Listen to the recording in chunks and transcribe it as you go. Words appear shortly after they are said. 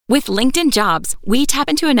With LinkedIn Jobs, we tap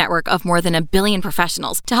into a network of more than 1 billion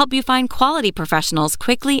professionals to help you find quality professionals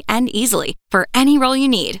quickly and easily for any role you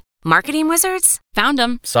need. Marketing wizards? Found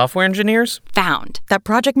them. Software engineers? Found. That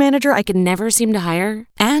project manager I could never seem to hire?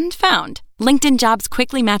 And found. LinkedIn Jobs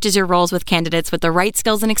quickly matches your roles with candidates with the right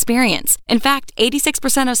skills and experience. In fact,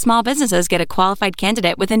 86% of small businesses get a qualified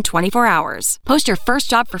candidate within 24 hours. Post your first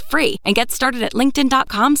job for free and get started at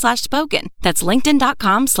linkedin.com/spoken. That's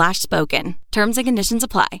linkedin.com/spoken. Terms and conditions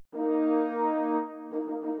apply.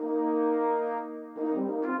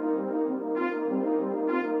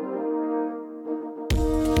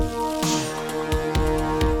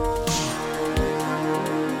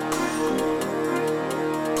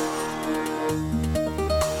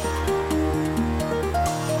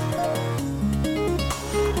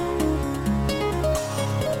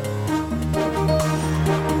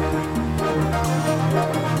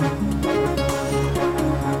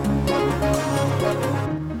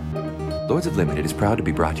 Lords of Limited is proud to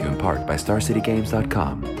be brought to you in part by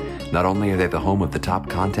StarCityGames.com. Not only are they the home of the top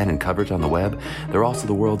content and coverage on the web, they're also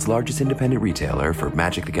the world's largest independent retailer for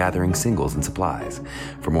Magic the Gathering singles and supplies.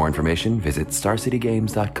 For more information, visit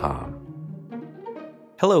StarCityGames.com.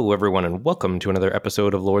 Hello, everyone, and welcome to another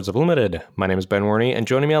episode of Lords of Limited. My name is Ben Warney, and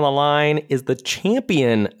joining me on the line is the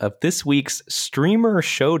champion of this week's Streamer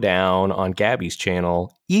Showdown on Gabby's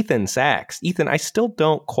channel, Ethan Sachs. Ethan, I still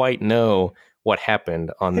don't quite know what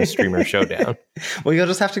happened on this Streamer Showdown. Well, you'll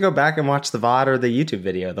just have to go back and watch the VOD or the YouTube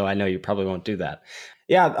video, though I know you probably won't do that.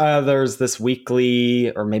 Yeah, there's this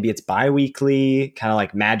weekly, or maybe it's bi-weekly, kind of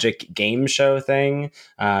like Magic game show thing.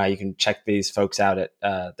 You can check these folks out at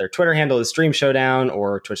their Twitter handle is Stream Showdown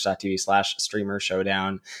or twitch.tv/Streamer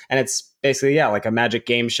Showdown. And it's basically, like a Magic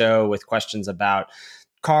game show with questions about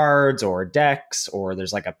cards or decks, or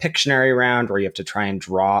there's like a Pictionary round where you have to try and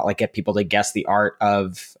draw, like get people to guess the art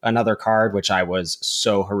of another card, which I was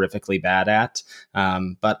so horrifically bad at.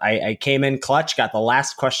 But I came in clutch, got the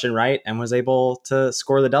last question right, and was able to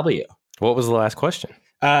score the W. What was the last question?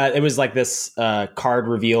 It was like this card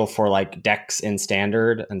reveal for like decks in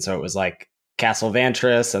Standard. And so it was like Castle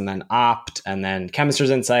Vantress, and then Opt, and then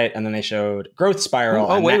Chemist's Insight, and then they showed Growth Spiral.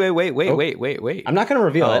 Wait. I'm not going to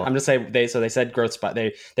reveal it. I'm just saying they said Growth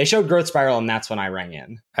Spiral. They showed Growth Spiral, and that's when I rang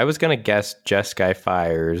in. I was going to guess Jeskai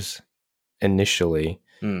Fires initially,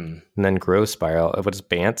 and then Growth Spiral. What is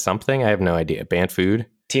Bant something? I have no idea. Bant Food?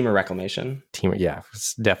 Temur Reclamation. Yeah,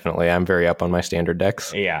 definitely. I'm very up on my Standard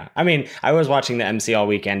decks. Yeah. I mean, I was watching the MC all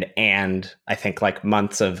weekend, and I think like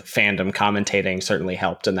months of fandom commentating certainly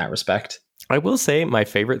helped in that respect. I will say my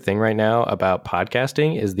favorite thing right now about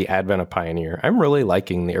podcasting is the advent of Pioneer. I'm really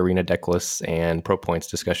liking the Arena deck lists and Pro Points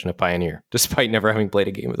discussion of Pioneer, despite never having played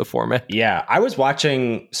a game of the format. Yeah, I was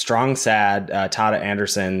watching Strong Sad, Tada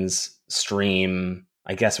Anderson's stream,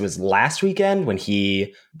 I guess it was last weekend, when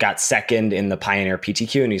he got second in the Pioneer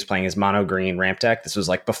PTQ and he's playing his mono green ramp deck. This was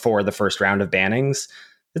like before the first round of bannings.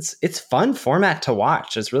 It's fun format to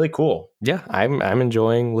watch. It's really cool. Yeah, I'm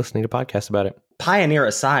enjoying listening to podcasts about it. Pioneer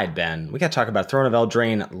aside, Ben, we got to talk about Throne of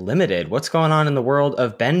Eldraine Limited. What's going on in the world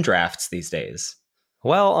of Ben drafts these days?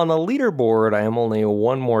 Well, on the leaderboard, I am only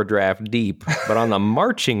one more draft deep. But on the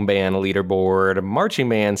Marching Band leaderboard, Marching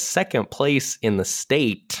Band second place in the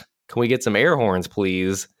state. Can we get some air horns,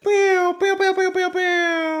 please? Pew, pew, pew, pew, pew,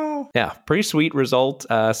 pew. Yeah, pretty sweet result.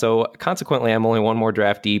 So consequently, I'm only one more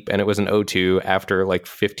draft deep, and it was an 0-2 after like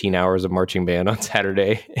 15 hours of Marching Band on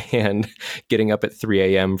Saturday and getting up at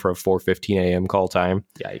 3 a.m. for a 4:15 a.m. call time.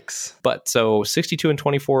 Yikes. But so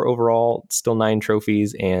 62-24 overall, still 9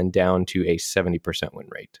 trophies and down to a 70% win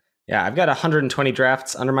rate. Yeah, I've got 120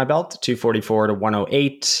 drafts under my belt, 244 to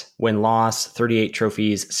 108, win-loss, 38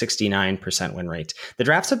 trophies, 69% win rate. The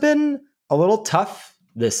drafts have been a little tough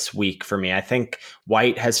this week for me. I think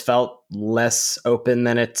White has felt less open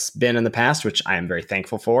than it's been in the past, which I am very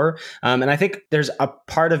thankful for. And I think there's a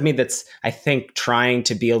part of me that's, I think, trying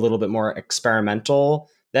to be a little bit more experimental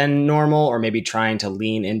than normal, or maybe trying to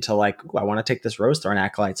lean into like, I want to take this Rosethorn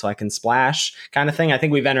Acolyte so I can splash kind of thing. I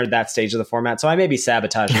think we've entered that stage of the format, so I may be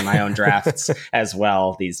sabotaging my own drafts as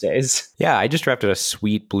well these days. Yeah, I just drafted a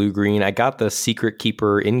sweet blue-green. I got the Secret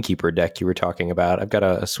Keeper Innkeeper deck you were talking about. I've got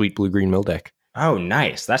a sweet blue-green mill deck. Oh,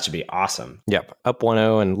 nice. That should be awesome. Yep, up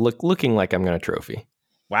 1-0 and looking like I'm going to trophy.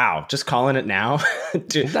 Wow, just calling it now.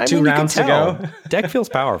 two rounds to go. Deck feels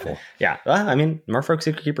powerful. Yeah, I mean, Merfolk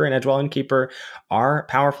Secret Keeper and Edgewell Innkeeper are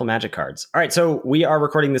powerful Magic cards. All right, so we are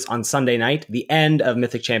recording this on Sunday night. The end of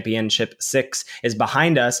Mythic Championship 6 is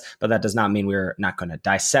behind us, but that does not mean we're not going to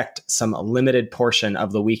dissect some limited portion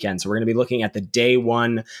of the weekend. So we're going to be looking at the day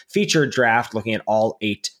one featured draft, looking at all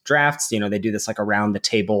 8 drafts. They do this like around the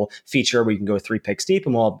table feature where you can go 3 picks deep,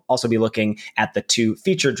 and we'll also be looking at the 2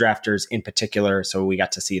 featured drafters in particular. So we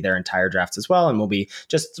got to see their entire drafts as well. And we'll be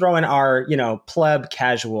just throwing our, pleb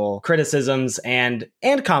casual criticisms and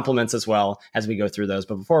compliments as well as we go through those.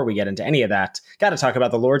 But before we get into any of that, got to talk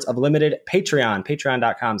about the Lords of Limited Patreon,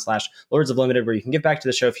 patreon.com/Lords of Limited, where you can give back to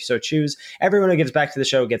the show if you so choose. Everyone who gives back to the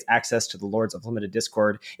show gets access to the Lords of Limited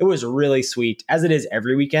Discord. It was really sweet, as it is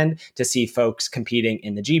every weekend, to see folks competing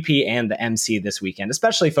in the GP and the MC this weekend,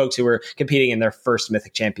 especially folks who were competing in their first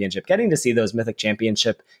Mythic Championship. Getting to see those Mythic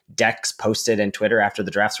Championship decks posted in Twitter after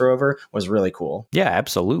the drafts were over was really cool. Yeah,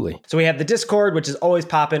 absolutely. So we have the Discord, which is always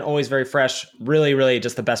popping, always very fresh, really, really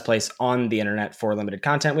just the best place on the internet for limited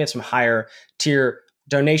content. We have some higher tier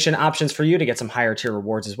donation options for you to get some higher tier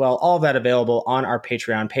rewards as well. All of that available on our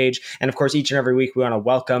Patreon page. And of course, each and every week, we want to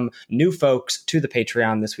welcome new folks to the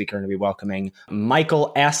Patreon. This week, we're going to be welcoming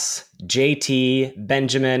Michael S., JT,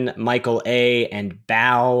 Benjamin, Michael A., and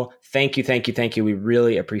Bao. Thank you. We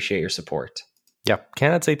really appreciate your support. Yeah,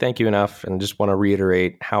 cannot say thank you enough, and just want to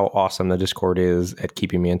reiterate how awesome the Discord is at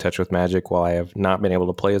keeping me in touch with Magic while I have not been able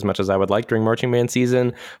to play as much as I would like during Marching Band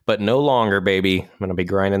season, but no longer, baby. I'm going to be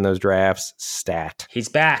grinding those drafts stat. He's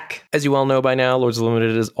back. As you all know by now, Lords of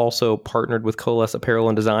Limited is also partnered with Coalesce Apparel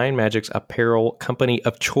and Design, Magic's apparel company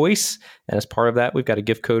of choice, and as part of that, we've got a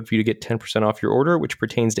gift code for you to get 10% off your order, which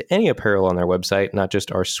pertains to any apparel on their website, not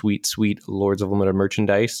just our sweet, sweet Lords of Limited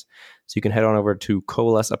merchandise. So you can head on over to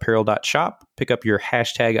coalesceapparel.shop, pick up your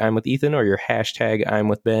hashtag I'm with Ethan or your hashtag I'm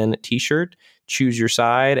with Ben t-shirt, choose your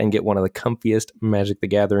side, and get one of the comfiest Magic the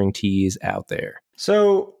Gathering tees out there.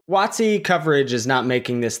 So WotC coverage is not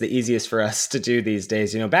making this the easiest for us to do these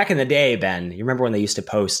days. Back in the day, Ben, you remember when they used to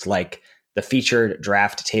post like the featured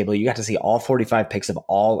draft table? You got to see all 45 picks of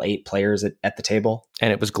all 8 players at the table.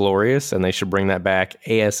 And it was glorious, and they should bring that back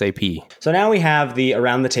ASAP. So now we have the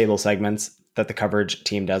around the table segments that the coverage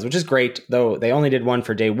team does, which is great, though they only did one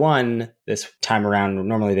for day 1 this time around.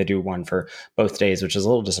 Normally they do one for both days, which is a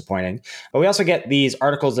little disappointing. But we also get these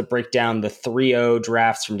articles that break down the 3-0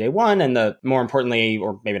 drafts from day 1 and the more importantly,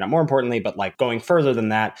 or maybe not more importantly, but like going further than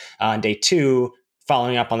that on day 2,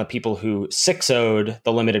 following up on the people who 6-0'd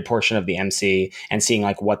the limited portion of the MC and seeing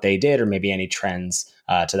like what they did or maybe any trends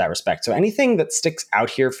to that respect. So anything that sticks out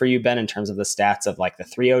here for you, Ben, in terms of the stats of like the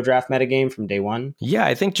 3-0 draft metagame from day 1? Yeah,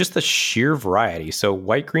 I think just the sheer variety. So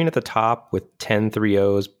white-green at the top with 10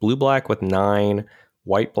 3-0s, blue-black with 9,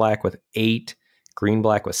 white-black with 8,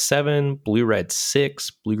 green-black with 7, blue-red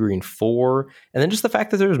 6, blue-green 4, and then just the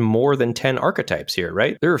fact that there's more than 10 archetypes here,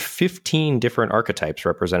 right? There are 15 different archetypes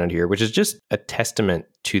represented here, which is just a testament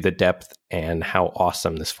to the depth and how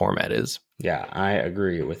awesome this format is. Yeah, I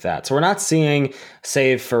agree with that. So we're not seeing,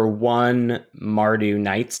 save for one Mardu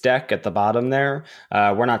Knights deck at the bottom there,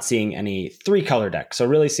 we're not seeing any 3-color decks. So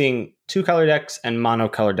really seeing 2-color decks and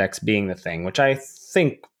monocolor decks being the thing, which I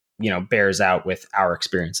think bears out with our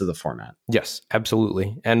experience of the format. Yes,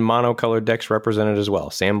 absolutely. And monocolored decks represented as well.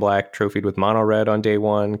 Sam Black trophied with mono red on day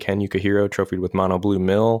 1. Ken Yukihiro trophied with mono blue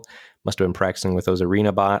mill. Must have been practicing with those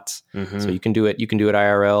arena bots. Mm-hmm. So you can do it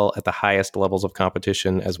IRL at the highest levels of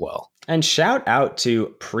competition as well. And shout out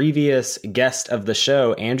to previous guest of the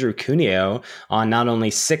show, Andrew Cuneo, on not only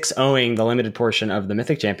 6-0ing the limited portion of the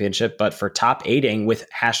Mythic Championship, but for top 8ing with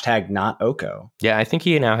hashtag not Oko. Yeah, I think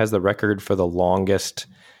he now has the record for the longest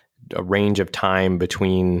range of time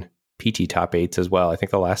between PT top 8s as well. I think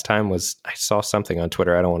the last time was, I saw something on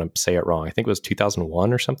Twitter, I don't want to say it wrong, I think it was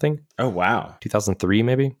 2001 or something. Oh, wow. 2003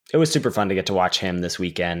 maybe? It was super fun to get to watch him this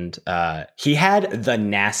weekend. He had the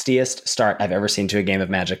nastiest start I've ever seen to a game of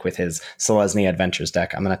Magic with his Selesnya Adventures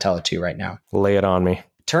deck. I'm going to tell it to you right now. Lay it on me.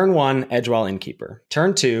 Turn 1, Edgewall Innkeeper.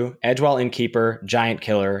 Turn 2, Edgewall Innkeeper, Giant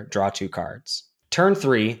Killer, draw 2 cards. Turn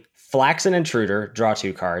 3, Flaxen Intruder, draw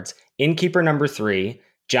 2 cards. Innkeeper number 3,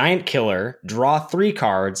 Giant Killer, draw 3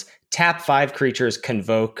 cards, tap 5 creatures,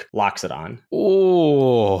 convoke, Loxodon.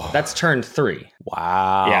 Oh, that's turn 3.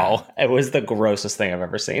 Wow. Yeah, it was the grossest thing I've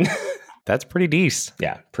ever seen. That's pretty decent.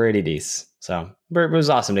 Yeah, pretty decent. So it was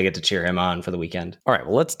awesome to get to cheer him on for the weekend. All right,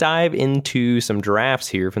 well, let's dive into some drafts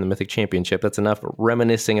here from the Mythic Championship. That's enough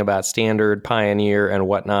reminiscing about Standard, Pioneer, and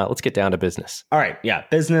whatnot. Let's get down to business. All right, yeah,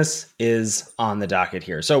 business is on the docket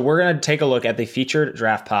here. So we're going to take a look at the featured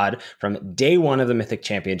draft pod from day 1 of the Mythic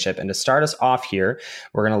Championship. And to start us off here,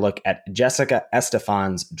 we're going to look at Jessica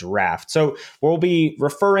Estefan's draft. So we'll be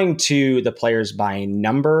referring to the players by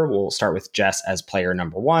number. We'll start with Jess as player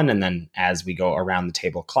number 1, and then as we go around the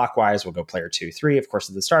table clockwise, we'll go player 2, 3. Of course,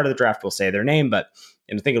 at the start of the draft, we'll say their name, but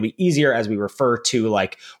And I think it'll be easier as we refer to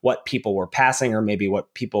like what people were passing or maybe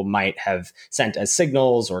what people might have sent as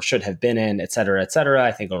signals or should have been in, et cetera, et cetera.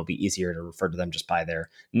 I think it'll be easier to refer to them just by their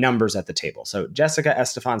numbers at the table. So Jessica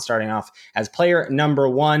Estefan starting off as player number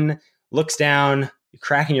 1, looks down. You're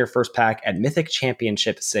cracking your first pack at Mythic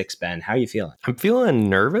Championship 6, Ben. How are you feeling? I'm feeling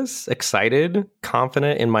nervous, excited,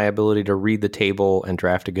 confident in my ability to read the table and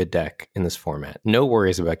draft a good deck in this format. No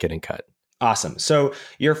worries about getting cut. Awesome. So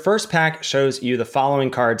your first pack shows you the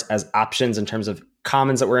following cards as options in terms of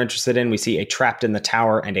commons that we're interested in. We see a Trapped in the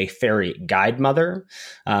Tower and a Fairy Guide Mother.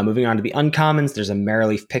 Moving on to the uncommons, there's a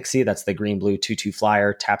Merrileaf Pixie. That's the green-blue 2/2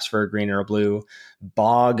 flyer. Taps for a green or a blue.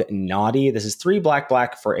 Bog Naughty. This is 3 black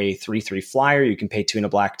for a 3/3 flyer. You can pay 2 and a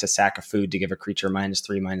black to sack a food to give a creature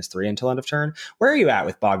 -3/-3 until end of turn. Where are you at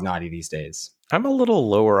with Bog Naughty these days? I'm a little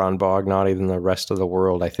lower on Bog Naughty than the rest of the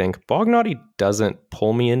world, I think. Bog Naughty doesn't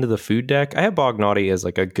pull me into the food deck. I have Bog Naughty as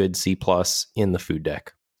like a good C+ in the food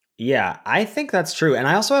deck. Yeah, I think that's true. And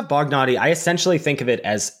I also have Bog Naughty. I essentially think of it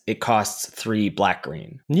as it costs 3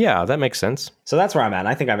 black-green. Yeah, that makes sense. So that's where I'm at.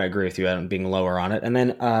 I think I might agree with you on being lower on it. And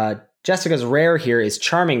then Jessica's rare here is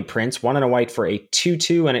Charming Prince, 1 and a white for a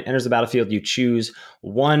 2/2. When it enters the battlefield, you choose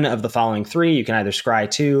one of the following 3. You can either scry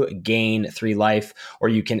 2, gain 3 life, or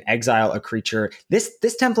you can exile a creature. This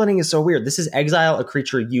templating is so weird. This is exile a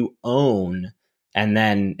creature you own, and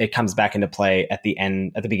then it comes back into play at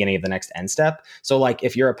the beginning of the next end step. So like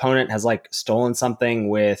if your opponent has like stolen something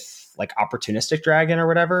with like Opportunistic Dragon or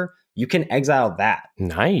whatever, you can exile that.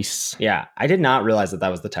 Nice. Yeah, I did not realize that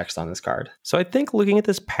was the text on this card. So I think looking at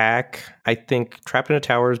this pack, I think Trapped in a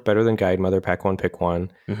Tower is better than Guide Mother. Pack 1, pick 1.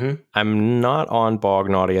 Mm-hmm. I'm not on Bog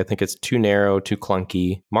Naughty. I think it's too narrow, too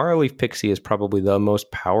clunky. Marrowleaf Pixie is probably the most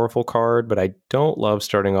powerful card, but I don't love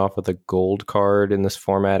starting off with a gold card in this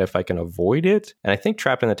format if I can avoid it. And I think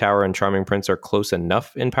Trapped in the Tower and Charming Prince are close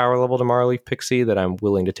enough in power level to Marrowleaf Pixie that I'm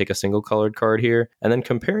willing to take a single colored card here. And then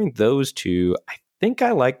comparing those two, I think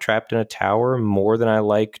I like Trapped in a Tower more than I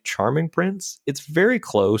like Charming Prince. It's very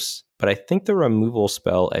close, but I think the removal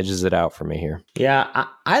spell edges it out for me here. Yeah,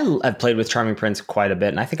 I've played with Charming Prince quite a bit,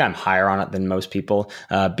 and I think I'm higher on it than most people.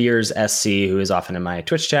 Beers SC, who is often in my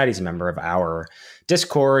Twitch chat, he's a member of our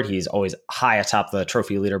Discord. He's always high atop the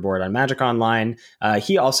trophy leaderboard on Magic Online.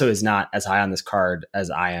 He also is not as high on this card as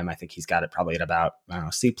I am. I think he's got it probably at about, I don't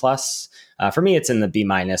know, C+. For me, it's in the B-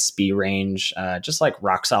 B range, just like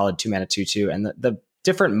rock solid 2-mana 2/2. And the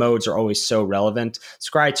different modes are always so relevant.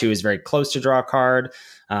 Scry 2 is very close to draw a card.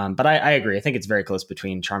 But I agree. I think it's very close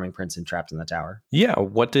between Charming Prince and Trapped in the Tower. Yeah.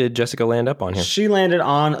 What did Jessica land up on here? She landed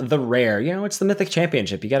on the rare. You know, it's the Mythic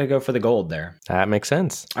Championship. You got to go for the gold there. That makes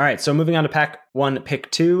sense. All right. So moving on to pack 1, pick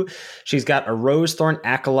 2. She's got a Rosethorn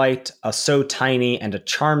Acolyte, a So Tiny, and a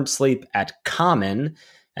Charmed Sleep at common.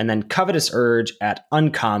 And then Covetous Urge at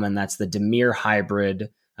uncommon. That's the Dimir hybrid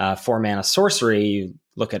 4-mana sorcery. You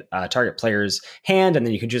look at target player's hand, and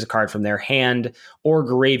then you can choose a card from their hand or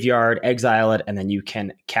graveyard, exile it, and then you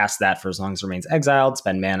can cast that for as long as it remains exiled,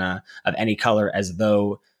 spend mana of any color as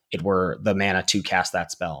though it were the mana to cast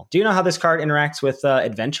that spell. Do you know how this card interacts with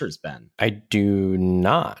adventures, Ben? I do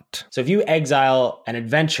not. So if you exile an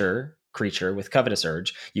adventure creature with Covetous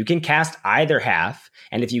Urge, you can cast either half,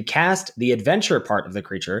 and if you cast the adventure part of the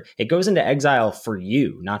creature, it goes into exile for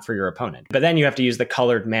you, not for your opponent. But then you have to use the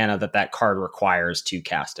colored mana that card requires to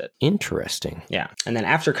cast it. Interesting. Yeah. And then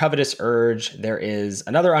after Covetous Urge, there is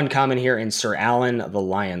another uncommon here in Sir Alan the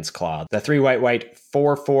Lion's Claw. The 3 white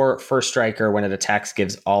 4/4 first striker. When it attacks,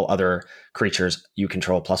 gives all other creatures you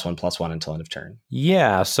control +1/+1 until end of turn.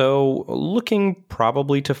 Yeah, so looking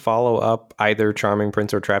probably to follow up either Charming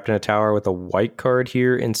Prince or Trapped in a Tower with a white card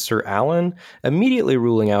here in Sir Alan, immediately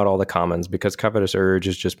ruling out all the commons because Covetous Urge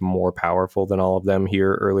is just more powerful than all of them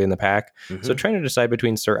here early in the pack. Mm-hmm. So trying to decide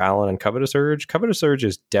between Sir Alan and Covetous Urge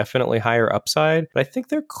is definitely higher upside, but I think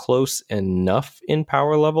they're close enough in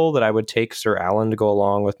power level that I would take Sir Alan to go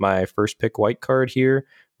along with my first pick white card here,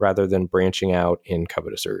 rather than branching out in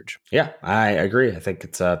Covetous Urge. Yeah, I agree. I think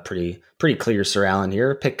it's a pretty clear Sir Alan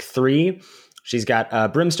here. Pick 3. She's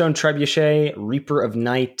got Brimstone Trebuchet, Reaper of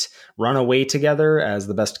Night, Runaway Together as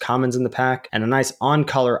the best commons in the pack, and a nice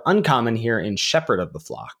on-color uncommon here in Shepherd of the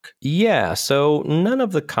Flock. Yeah, so none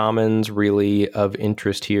of the commons really of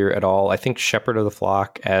interest here at all. I think Shepherd of the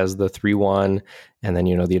Flock as the 3/1, and then,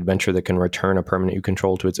 the adventure that can return a permanent you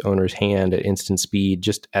control to its owner's hand at instant speed,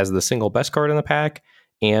 just as the single best card in the pack,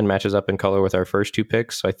 and matches up in color with our first two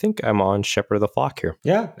picks. So I think I'm on Shepherd of the Flock here.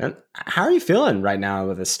 Yeah. And how are you feeling right now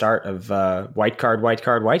with the start of white card?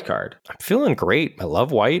 I'm feeling great. I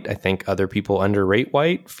love white. I think other people underrate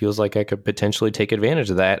white. Feels like I could potentially take advantage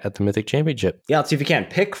of that at the Mythic Championship. Yeah, let's see if you can.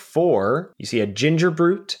 Pick 4. You see a Ginger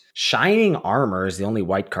Brute. Shining Armor is the only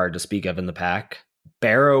white card to speak of in the pack.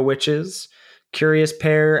 Barrow Witches. Curious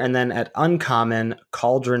Pair, and then at uncommon,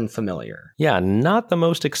 Cauldron Familiar. Yeah, not the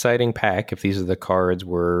most exciting pack if these are the cards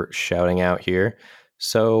we're shouting out here.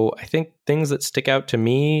 So I think things that stick out to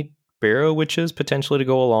me, Barrow Witches potentially to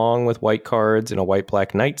go along with white cards in a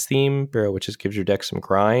white-black Knights theme. Barrow Witches gives your deck some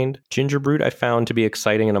grind. Ginger Brute I found to be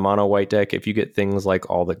exciting in a mono-white deck if you get things like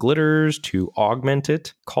All That Glitters to augment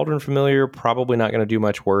it. Cauldron Familiar, probably not going to do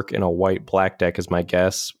much work in a white-black deck is my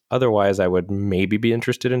guess. Otherwise, I would maybe be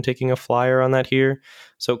interested in taking a flyer on that here.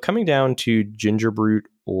 So coming down to Ginger Brute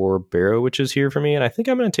or Barrow Witches here for me, and I think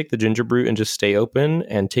I'm going to take the Ginger Brute and just stay open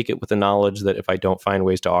and take it with the knowledge that if I don't find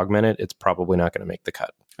ways to augment it, it's probably not going to make the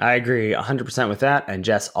cut. I agree 100% with that, and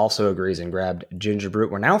Jess also agrees and grabbed Ginger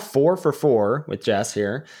Brute. We're now 4 for 4 with Jess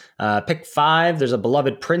here. Pick 5, there's a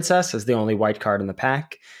Beloved Princess as the only white card in the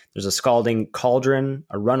pack. There's a Scalding Cauldron,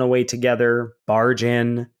 a Runaway Together, Barge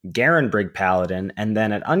In, Garenbrig Paladin, and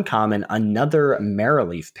then at uncommon, another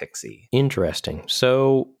Marrowleaf Pixie. Interesting.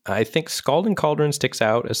 So I think Scalding Cauldron sticks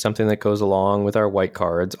out as something that goes along with our white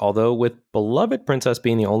cards, although with Beloved Princess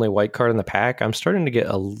being the only white card in the pack, I'm starting to get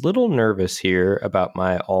a little nervous here about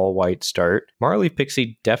my all-white start. Marrowleaf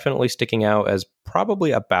Pixie definitely sticking out as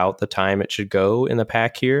probably about the time it should go in the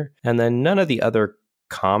pack here, and then none of the other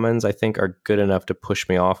commons I think are good enough to push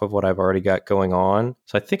me off of what I've already got going on.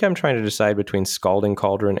 So I think I'm trying to decide between Scalding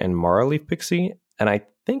Cauldron and Marrowleaf Pixie, and I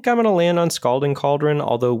think I'm going to land on Scalding Cauldron,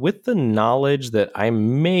 although with the knowledge that I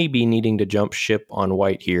may be needing to jump ship on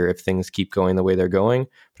white here if things keep going the way they're going,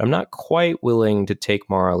 but I'm not quite willing to take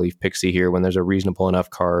Marrowleaf Pixie here when there's a reasonable enough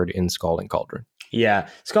card in Scalding Cauldron. Yeah,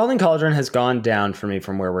 Scalding Cauldron has gone down for me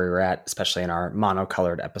from where we were at, especially in our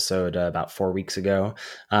monocolored episode about 4 weeks ago.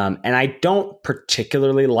 And I don't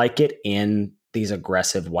particularly like it in these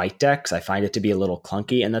aggressive white decks. I find it to be a little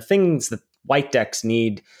clunky. And the things that white decks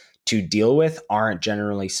need to deal with aren't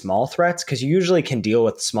generally small threats, because you usually can deal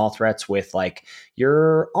with small threats with like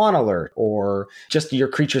your on alert or just your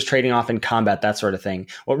creatures trading off in combat, that sort of thing.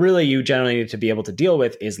 What really you generally need to be able to deal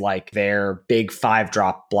with is like their big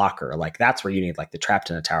 5-drop blocker. Like that's where you need like the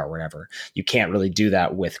Trapped in a Tower or whatever. You can't really do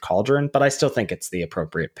that with Cauldron, but I still think it's the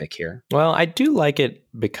appropriate pick here. Well, I do like it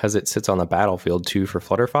because it sits on the battlefield too for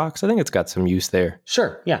Flutterfox. I think it's got some use there.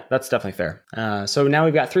 Sure. Yeah, that's definitely fair. So now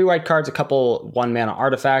we've got 3 white cards, a couple 1-mana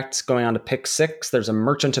artifacts. Going on to pick 6, there's a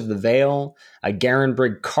Merchant of the Veil, a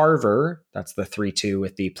Garenbrig Carver, that's the 3/2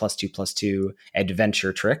 with the +2/+2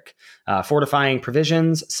 adventure trick, Fortifying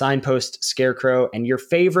Provisions, Signpost Scarecrow, and your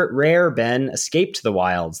favorite rare, Ben, Escape to the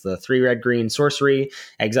Wilds, the 3 red-green sorcery.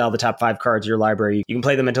 Exile the top 5 cards of your library. You can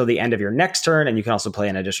play them until the end of your next turn, and you can also play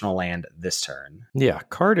an additional land this turn. Yeah,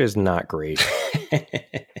 card is not great.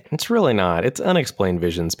 It's really not. It's Unexplained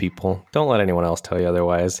Visions, people. Don't let anyone else tell you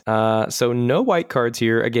otherwise. So no white cards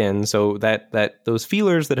here again. So that those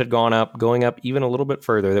feelers that had going up even a little bit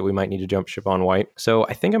further that we might need to jump ship on white. So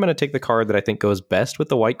I think I'm going to take the card that I think goes best with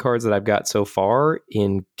the white cards that I've got so far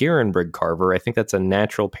in Garenbrig Carver. I think that's a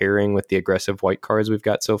natural pairing with the aggressive white cards we've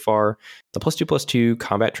got so far. The +2/+2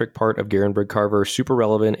 combat trick part of Garenbrig Carver, super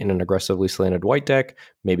relevant in an aggressively slanted white deck.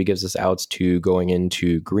 Maybe gives us outs to going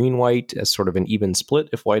into green-white as sort of an even split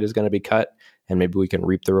if white is going to be cut. And maybe we can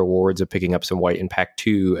reap the rewards of picking up some white in pack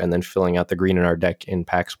 2 and then filling out the green in our deck in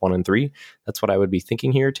packs 1 and 3. That's what I would be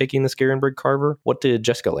thinking here, taking this Garenbrig Carver. What did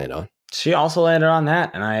Jessica land on? She also landed on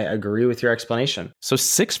that, and I agree with your explanation. So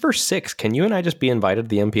 6 for 6. Can you and I just be invited to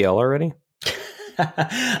the MPL already?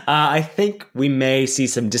 I think we may see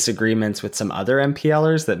some disagreements with some other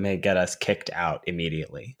MPLers that may get us kicked out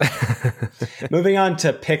immediately. Moving on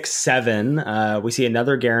to pick 7, we see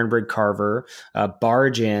another Garenbrig Carver, a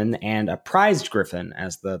Barge In, and a Prized Griffin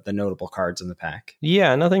as the notable cards in the pack.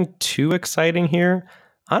 Yeah, nothing too exciting here.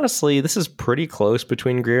 Honestly, this is pretty close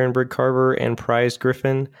between Garenbrig Carver and Prized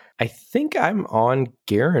Griffin. I think I'm on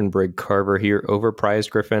Garenbrig Carver here over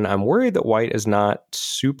Prized Griffin. I'm worried that white is not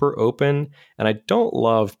super open, and I don't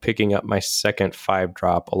love picking up my second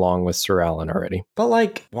 5-drop along with Sir Alan already. But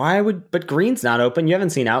like, but green's not open. You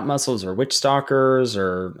haven't seen Outmuscles or Witchstalkers,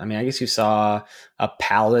 or, I mean, I guess you saw a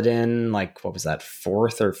Paladin, like, what was that,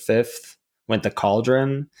 4th or 5th? Went the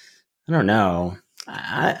Cauldron? I don't know.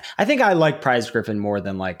 I think I like Prized Griffin more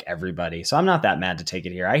than like everybody, so I'm not that mad to take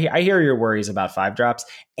it here. I hear your worries about 5-drops,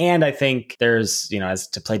 and I think there's, as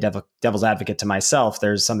to play devil's advocate to myself,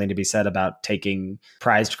 there's something to be said about taking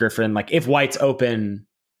Prized Griffin. Like if white's open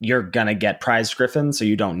you're going to get prized Griffin, so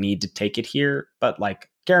you don't need to take it here. But like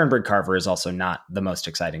Garenbrig Carver is also not the most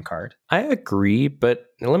exciting card. I agree, but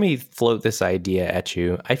let me float this idea at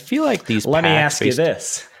you. I feel like these Let me packs ask you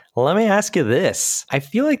this. Let me ask you this. I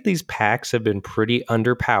feel like these packs have been pretty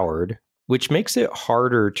underpowered, which makes it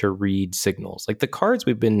harder to read signals. Like the cards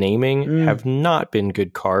we've been naming have not been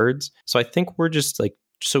good cards. So I think we're just like,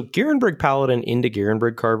 so Garenbrig Paladin into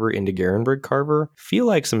Garenbrig Carver feel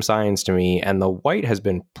like some signs to me, and the white has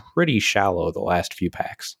been pretty shallow the last few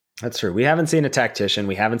packs. That's true. We haven't seen a Tactician.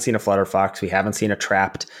 We haven't seen a Flutterfox. We haven't seen a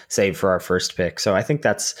Trapped save for our first pick. So I think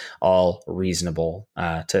that's all reasonable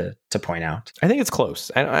to point out. I think it's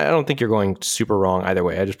close. I don't think you're going super wrong either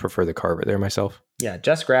way. I just prefer the Carver there myself. Yeah,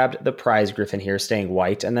 just grabbed the prize Griffin here, staying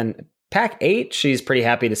white. And then pack 8, she's pretty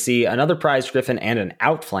happy to see another prized Griffin and an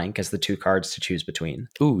Outflank as the two cards to choose between.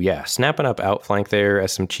 Ooh, yeah. Snapping up Outflank there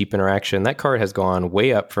as some cheap interaction. That card has gone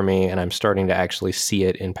way up for me, and I'm starting to actually see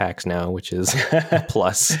it in packs now, which is a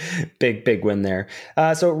plus. Big win there.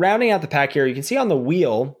 So rounding out the pack here, you can see on the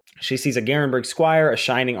wheel, she sees a Garenbrig Squire, a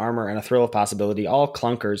Shining Armor, and a Thrill of Possibility, all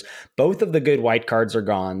clunkers. Both of the good white cards are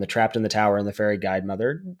gone, the Trapped in the Tower and the Fairy Guide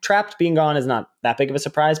Mother. Trapped being gone is not that big of a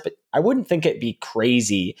surprise, but I wouldn't think it'd be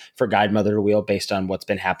crazy for Guide Mother to wheel based on what's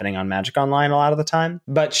been happening on Magic Online a lot of the time.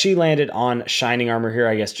 But she landed on Shining Armor here,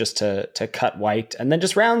 I guess, just to cut white, and then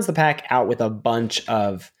just rounds the pack out with a bunch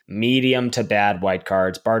of medium to bad white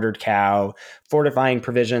cards: Bartered Cow, Fortifying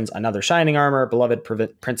Provisions, another Shining Armor, Beloved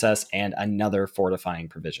Princess, and another Fortifying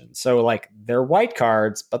Provision. So like they're white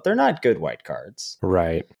cards, but they're not good white cards.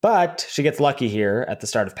 Right. But she gets lucky here at the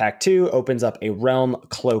start of pack 2, opens up a Realm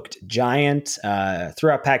Cloaked Giant.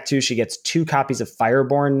 Throughout pack 2, she gets 2 copies of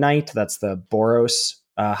Fireborn Knight. That's the Boros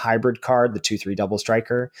hybrid card, the 2/3 double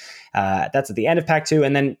striker. That's at the end of pack 2.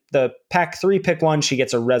 And then the pack 3 pick 1, she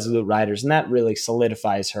gets a Resolute Riders, and that really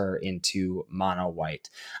solidifies her into mono white.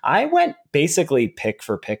 I went basically pick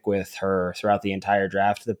for pick with her throughout the entire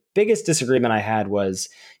draft. The biggest disagreement I had was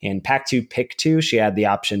in pack 2 pick 2, she had the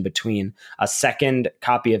option between a second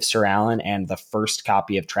copy of Sir Alan and the first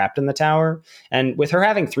copy of Trapped in the Tower. And with her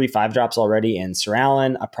having 3 5-drops already in Sir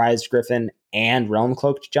Alan, a prized Griffin, and Realm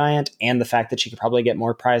Cloaked Giant, and the fact that she could probably get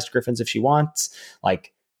more prized Griffins if she wants,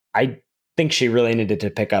 like, I think she really needed to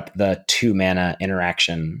pick up the 2 mana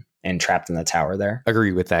interaction and Trapped in the Tower there.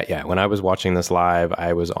 Agree with that, yeah. When I was watching this live,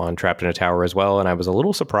 I was on Trapped in a Tower as well, and I was a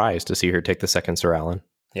little surprised to see her take the second Sir Alan.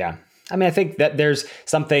 Yeah. I mean, I think that there's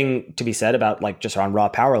something to be said about, like, just on raw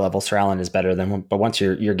power level, Sir Alan is better than, but once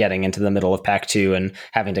you're getting into the middle of pack 2 and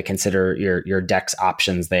having to consider your deck's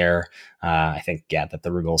options there, I think, yeah, that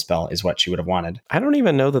the Reveal spell is what she would have wanted. I don't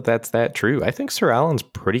even know that that's that true. I think Sir Alan's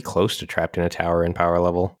pretty close to Trapped in a Tower in power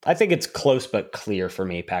level. I think it's close but clear for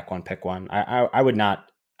me, pack 1, pick 1. I would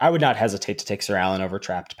not hesitate to take Sir Alan over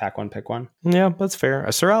Trapped, pack 1, pick 1. Yeah, that's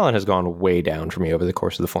fair. Sir Alan has gone way down for me over the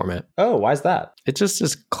course of the format. Oh, why is that? It just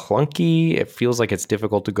is clunky. It feels like it's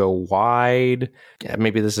difficult to go wide. Yeah,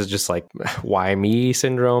 maybe this is just like why me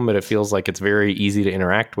syndrome, but it feels like it's very easy to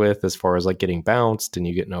interact with as far as like getting bounced and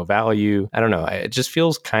you get no value. I don't know. It just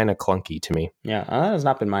feels kind of clunky to me. Yeah, that has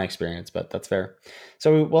not been my experience, but that's fair.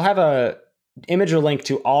 So we'll have a image or link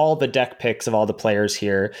to all the deck picks of all the players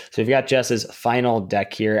here. So we've got Jess's final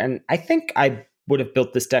deck here, and I think I would have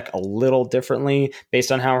built this deck a little differently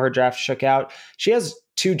based on how her draft shook out. She has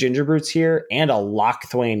 2 Gingerbrutes here and a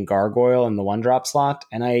Lockthwain Gargoyle in the 1-drop slot,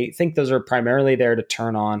 and I think those are primarily there to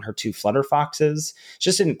turn on her 2 Flutterfoxes. She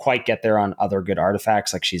just didn't quite get there on other good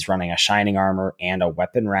artifacts, like she's running a Shining Armor and a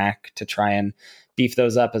Weapon Rack to try and beef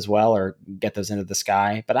those up as well or get those into the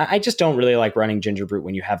sky. But I just don't really like running Gingerbrute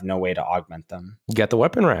when you have no way to augment them. Get the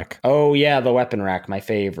Weapon Rack. Oh, yeah, the Weapon Rack, my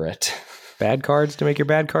favorite. Bad cards to make your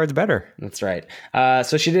bad cards better. That's right.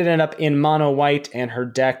 So she did end up in mono white, and her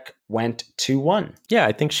deck went 2-1. Yeah,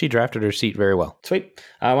 I think she drafted her seat very well. Sweet.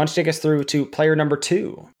 Why don't you take us through to player number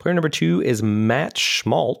 2? Player number 2 is Matt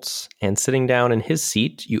Schmaltz, and sitting down in his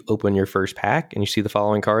seat, you open your first pack, and you see the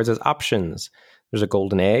following cards as options. There's a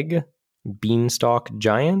Golden Egg, Beanstalk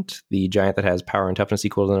Giant, the giant that has power and toughness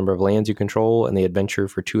equal to the number of lands you control, and the adventure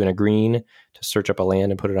for 2 and a green to search up a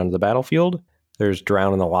land and put it onto the battlefield. There's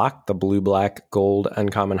Drown in the Loch, the blue-black-gold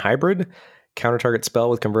uncommon hybrid. Counter target spell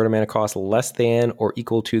with converted mana cost less than or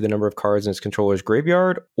equal to the number of cards in its controller's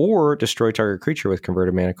graveyard, or destroy target creature with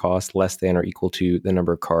converted mana cost less than or equal to the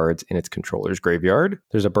number of cards in its controller's graveyard.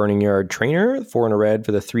 There's a Burning Yard Trainer, 4 and a red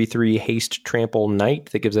for the 3/3 haste trample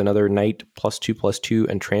knight that gives another knight +2/+2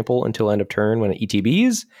 and trample until end of turn when it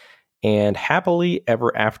ETBs. And Happily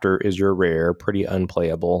Ever After is your rare, pretty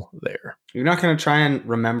unplayable there. You're not going to try and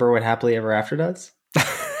remember what Happily Ever After does?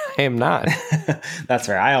 I am not. That's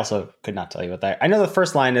fair. I also could not tell you what that. I know the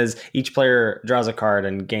first line is each player draws a card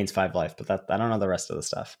and gains 5 life, but I don't know the rest of the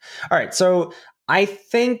stuff. All right, so I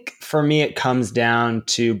think for me it comes down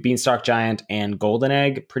to Beanstalk Giant and Golden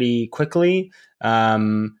Egg pretty quickly.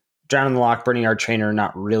 Drown in the Loch, Burning Yard Trainer,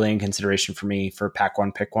 not really in consideration for me for pack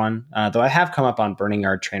one, pick one. Though I have come up on Burning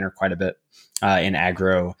Yard Trainer quite a bit in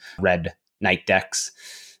aggro red Knight decks.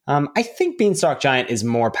 I think Beanstalk Giant is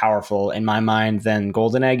more powerful in my mind than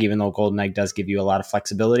Golden Egg, even though Golden Egg does give you a lot of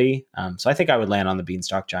flexibility. So I think I would land on the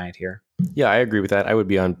Beanstalk Giant here. Yeah, I agree with that. I would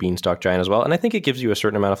be on Beanstalk Giant as well. And I think it gives you a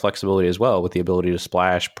certain amount of flexibility as well, with the ability to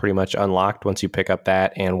splash pretty much unlocked once you pick up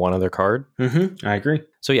that and one other card. I agree.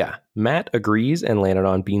 So yeah, Matt agrees and landed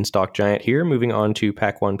on Beanstalk Giant here. Moving on to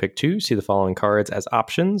pack one, pick two. See the following cards as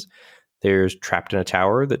options. There's Trapped in a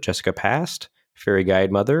Tower that Jessica passed, Fairy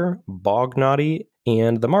Guide Mother, Bog Naughty,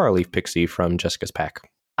 and the Maraleaf Pixie from Jessica's pack.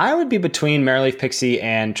 I would be between Maraleaf Pixie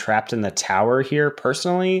and Trapped in the Tower here,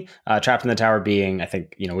 personally. Trapped in the Tower being, I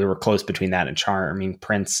think, we were close between that and Charming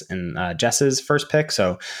Prince and Jess's first pick.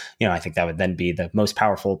 So, I think that would then be the most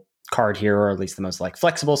powerful card here, or at least the most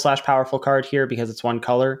flexible / powerful card here because it's one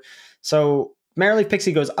color. So Maraleaf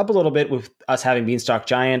Pixie goes up a little bit with us having Beanstalk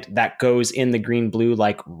Giant. That goes in the green-blue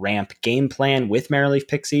ramp game plan with Maraleaf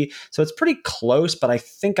Pixie. So it's pretty close, but I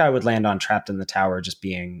think I would land on Trapped in the Tower just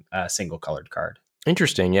being a single-colored card.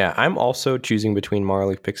 Interesting. Yeah, I'm also choosing between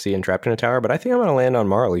Maraleaf Pixie and Trapped in a Tower, but I think I'm going to land on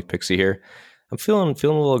Maraleaf Pixie here. I'm feeling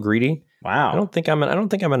a little greedy. Wow. I don't think I'm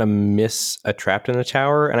going to miss a Trapped in a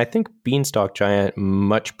Tower, and I think Beanstalk Giant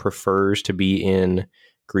much prefers to be in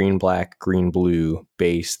green-black, green-blue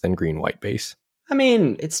base than green-white base. I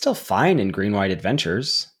mean, it's still fine in green-white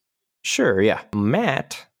adventures. Sure, yeah.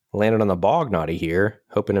 Matt landed on the Bog Naughty here,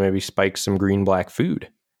 hoping to maybe spike some green-black food.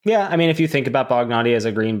 Yeah, I mean, if you think about Bog Naughty as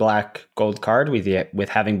a green-black gold card with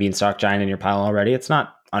having Beanstalk Giant in your pile already, it's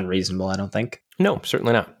not unreasonable, I don't think. No,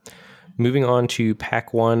 certainly not. Moving on to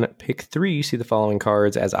pack one, pick three, see the following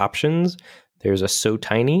cards as options. There's a So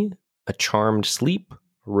Tiny, a Charmed Sleep,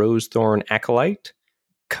 Rosethorn Acolyte,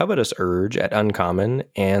 Covetous Urge at uncommon,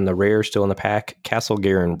 and the rare still in the pack, Castle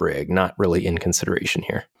Garen Brig, not really in consideration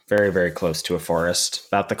here. Very, very close to a forest,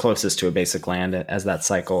 about the closest to a basic land as that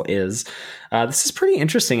cycle is. This is pretty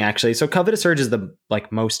interesting, actually. So Covetous Urge is the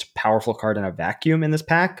most powerful card in a vacuum in this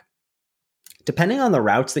pack. Depending on the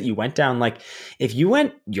routes that you went down, if you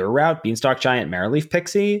went your route, Beanstalk Giant, Maraleaf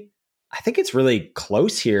Pixie, I think it's really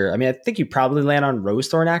close here. I mean, I think you probably land on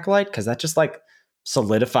Rosethorn Acolyte because that just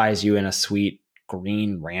solidifies you in a sweet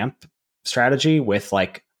green ramp strategy with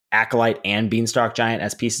Acolyte and Beanstalk Giant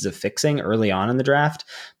as pieces of fixing early on in the draft.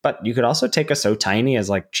 But you could also take a So Tiny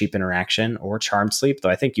as cheap interaction, or Charmed Sleep, though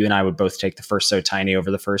I think you and I would both take the first So Tiny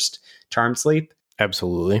over the first Charmed Sleep.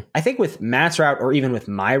 Absolutely. I think with Matt's route, or even with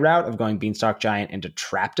my route of going Beanstalk Giant into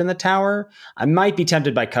Trapped in the Tower, I might be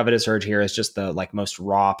tempted by Covetous Urge here as just the most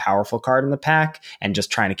raw, powerful card in the pack, and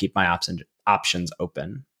just trying to keep my options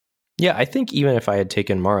open. Yeah, I think even if I had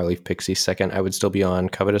taken Maraleaf Pixie second, I would still be on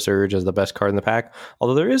Covetous Urge as the best card in the pack.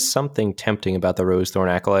 Although there is something tempting about the Rosethorn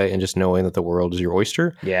Acolyte and just knowing that the world is your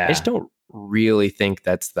oyster. Yeah. I just don't really think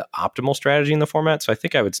that's the optimal strategy in the format, so I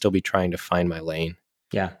think I would still be trying to find my lane.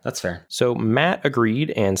 Yeah, that's fair. So Matt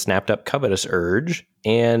agreed and snapped up Covetous Urge.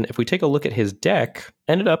 And if we take a look at his deck,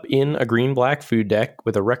 ended up in a green-black food deck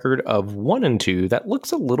with a record of 1 and 2. That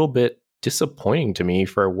looks a little bit disappointing to me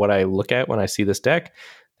for what I look at when I see this deck.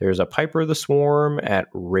 There's a Piper of the Swarm at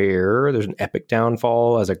rare. There's an Epic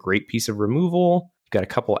Downfall as a great piece of removal. You've got a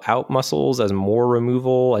couple Out Muscles as more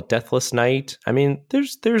removal, a Deathless Knight. I mean,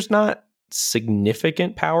 there's not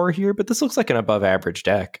significant power here, but this looks like an above average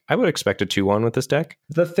deck. I would expect a 2-1 with this deck.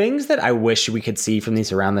 The things that I wish we could see from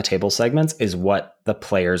these around the table segments is what the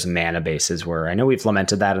players' mana bases were. I know we've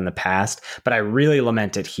lamented that in the past, but I really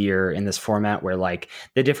lament it here in this format where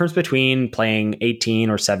the difference between playing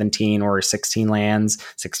 18 or 17 or 16 lands,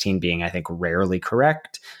 16 being I think rarely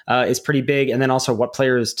correct, is pretty big. And then also what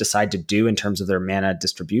players decide to do in terms of their mana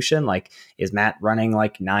distribution. Is Matt running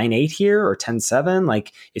 9-8 here or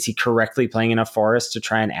 10-7? Is he correctly playing enough forest to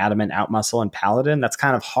try and Adamant, Outmuscle, and Paladin? That's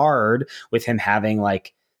kind of hard with him having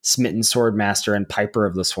Smitten Swordmaster and Piper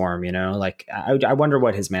of the Swarm, I wonder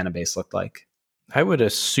what his mana base looked like. I would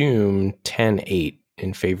assume 10-8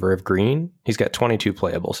 in favor of green. He's got 22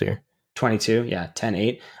 playables here. 22, yeah,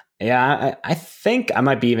 10-8. Yeah, I think I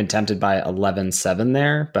might be even tempted by 11-7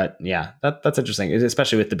 there, but yeah, that's interesting,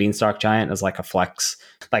 especially with the Beanstalk Giant as a flex,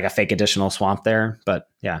 a fake additional swamp there. But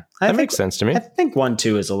yeah, that makes sense to me. I think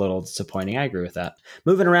 1-2 is a little disappointing. I agree with that.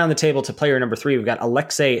 Moving around the table to player number 3, we've got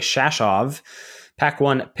Alexei Shashov. Pack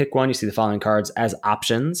one, pick one. You see the following cards as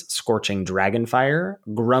options: Scorching Dragonfire,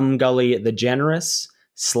 Grumgully the Generous,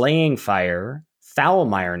 Slaying Fire,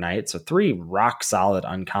 Foulmire Knight. So 3 rock solid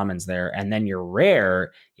uncommons there. And then your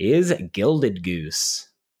rare is Gilded Goose.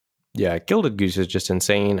 Yeah, Gilded Goose is just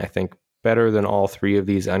insane. I think better than all 3 of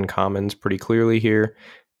these uncommons pretty clearly here,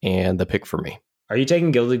 and the pick for me. Are you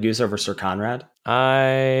taking Gilded Goose over Sir Conrad?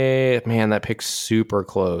 Man, that pick's super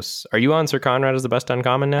close. Are you on Sir Conrad as the best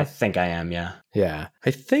uncommon now? I think I am, yeah. Yeah.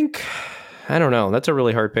 I don't know. That's a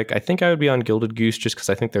really hard pick. I think I would be on Gilded Goose just because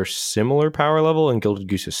I think they're similar power level, and Gilded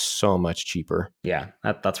Goose is so much cheaper. Yeah,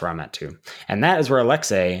 that's where I'm at too. And that is where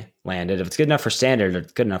Alexei landed. If it's good enough for standard,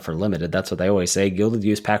 it's good enough for limited. That's what they always say. Gilded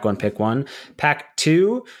Goose, pack 1, pick 1. Pack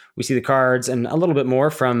 2, we see the cards and a little bit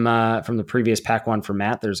more from the previous pack 1 for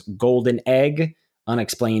Matt. There's Golden Egg,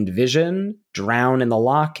 Unexplained Vision, Drown in the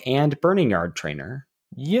Lock, and Burning Yard Trainer.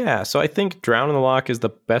 Yeah, so I think Drown in the Lock is the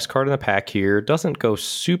best card in the pack here. Doesn't go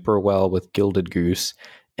super well with Gilded Goose.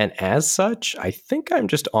 And as such, I think I'm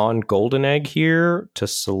just on Golden Egg here to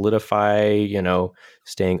solidify,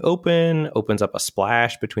 staying open, opens up a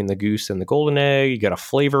splash between the Goose and the Golden Egg. You got a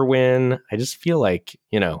flavor win. I just feel like,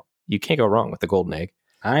 you can't go wrong with the Golden Egg.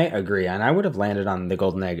 I agree, and I would have landed on the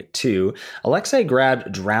Golden Egg too. Alexei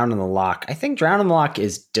grabbed Drown in the Lock. I think Drown in the Lock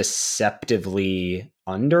is deceptively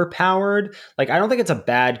underpowered. Like, I don't think it's a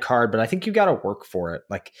bad card, but I think you got to work for it.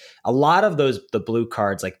 Like, a lot of the blue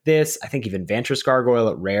cards like this, I think even Vantress Gargoyle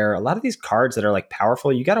at rare, a lot of these cards that are like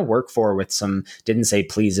powerful, you got to work for with some Didn't Say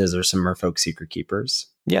Pleases or some Merfolk Secret Keepers.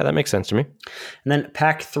 Yeah, that makes sense to me. And then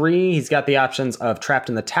pack 3, he's got the options of Trapped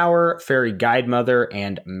in the Tower, Fairy Guide Mother,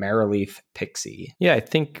 and Marrowleaf Pixie. Yeah, I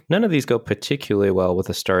think none of these go particularly well with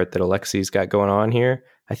the start that Alexei's got going on here.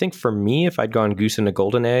 I think for me, if I'd gone Goose into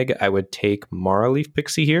Golden Egg, I would take Marrowleaf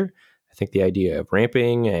Pixie here. I think the idea of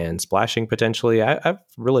ramping and splashing potentially, I've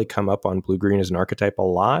really come up on blue-green as an archetype a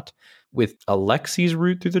lot. With Alexei's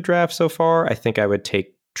route through the draft so far, I think I would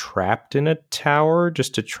take Trapped in a Tower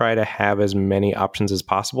just to try to have as many options as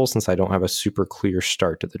possible since I don't have a super clear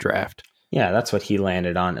start to the draft. Yeah, that's what he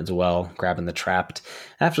landed on as well, grabbing the Trapped.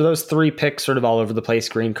 After those 3 picks sort of all over the place,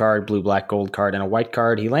 green card, blue, black, gold card, and a white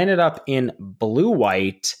card, he landed up in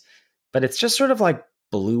blue-white, but it's just sort of like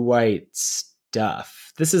blue-white stuff.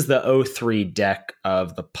 This is the 03 deck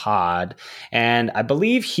of the pod, and I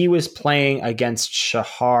believe he was playing against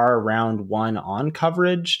Shahar round 1 on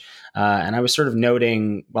coverage, and I was sort of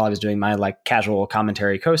noting while I was doing my like casual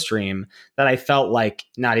commentary co-stream that I felt like,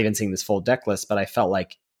 not even seeing this full deck list, but I felt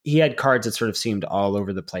like he had cards that sort of seemed all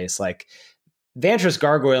over the place. Like Vantress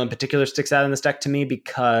Gargoyle in particular sticks out in this deck to me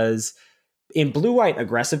because in blue-white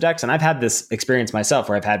aggressive decks, and I've had this experience myself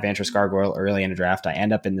where I've had Vantress Gargoyle early in a draft, I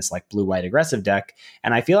end up in this like blue-white aggressive deck,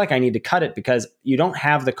 and I feel like I need to cut it because you don't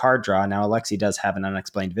have the card draw. Now, Alexei does have an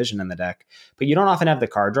Unexplained Vision in the deck, but you don't often have the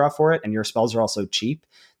card draw for it, and your spells are also cheap,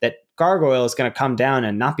 that Gargoyle is going to come down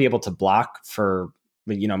and not be able to block for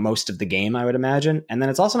most of the game, I would imagine. And then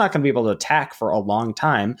it's also not going to be able to attack for a long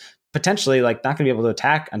time, potentially like not going to be able to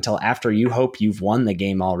attack until after you hope you've won the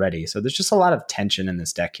game already. So there's just a lot of tension in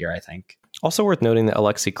this deck here, I think. Also worth noting that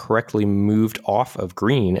Alexei correctly moved off of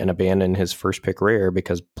green and abandoned his first pick rare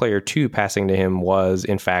because player 2 passing to him was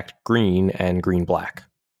in fact green and green-black.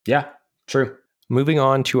 Yeah, true. Moving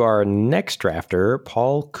on to our next drafter,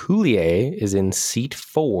 Paul Coulier is in seat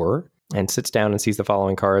 4 and sits down and sees the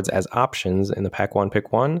following cards as options in the pack 1,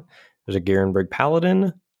 pick 1. There's a Garenbrig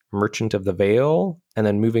Paladin, Merchant of the Veil, and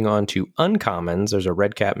then moving on to uncommons, there's a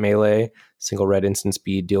red cap melee, single red instant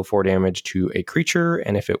speed, deal 4 damage to a creature,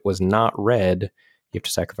 and if it was not red, you have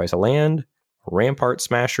to sacrifice a land. Rampart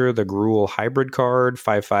Smasher, the Gruul hybrid card,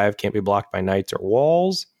 5/5, can't be blocked by knights or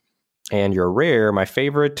walls. And your rare, my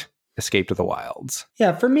favorite, Escape to the Wilds.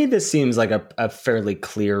 Yeah, for me, this seems like a fairly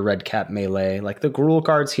clear red cap melee. Like the Gruul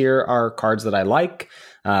cards here are cards that I like.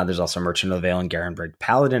 There's also Merchant of the Veil and Garenbrig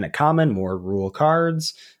Paladin at common, more Gruul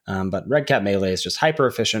cards. But red cap melee is just hyper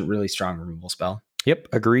efficient, really strong removal spell. Yep,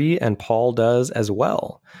 agree, and Paul does as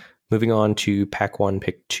well. Moving on to pack 1,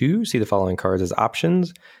 pick 2, see the following cards as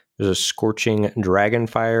options. There's a Scorching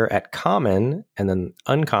Dragonfire at common, and then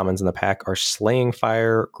uncommons in the pack are Slaying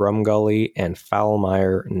Fire, Grumgully, and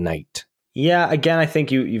Foulmire Knight. Yeah, again, I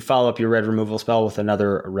think you follow up your red removal spell with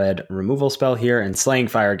another red removal spell here, and Slaying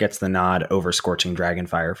Fire gets the nod over Scorching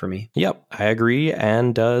Dragonfire for me. Yep, I agree,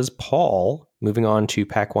 and does Paul. Moving on to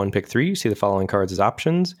pack 1, pick 3, see the following cards as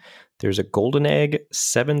options. There's a Golden Egg,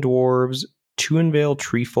 7 Dwarves, 2 Unveiled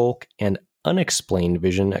Treefolk, and Unexplained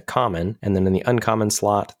Vision at common, and then in the uncommon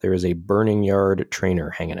slot, there is a Burning Yard Trainer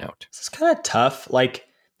hanging out. This is kind of tough. Like,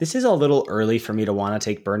 this is a little early for me to want to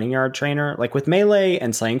take Burning Yard Trainer. Like, with Melee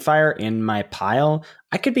and Slaying Fire in my pile,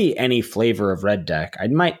 I could be any flavor of red deck. I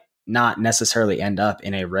might not necessarily end up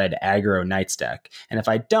in a red aggro Knights deck. And if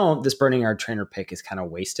I don't, this Burning Yard Trainer pick is kind of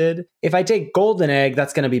wasted. If I take Golden Egg,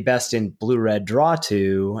 that's going to be best in blue-red draw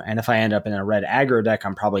 2. And if I end up in a red aggro deck,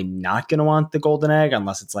 I'm probably not going to want the Golden Egg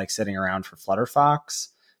unless it's like sitting around for Flutterfox.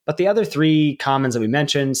 But the other 3 commons that we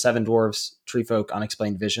mentioned, Seven Dwarfs, Treefolk,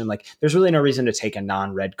 Unexplained Vision, like there's really no reason to take a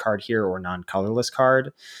non-red card here or non-colorless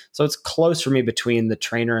card. So it's close for me between the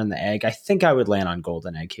Trainer and the Egg. I think I would land on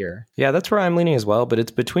Golden Egg here. Yeah, that's where I'm leaning as well, but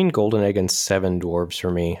it's between Golden Egg and Seven Dwarves for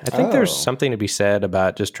me. I think there's something to be said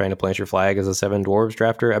about just trying to plant your flag as a Seven Dwarves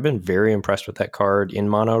drafter. I've been very impressed with that card in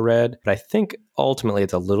mono red, but I think ultimately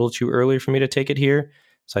it's a little too early for me to take it here.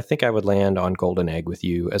 So I think I would land on Golden Egg with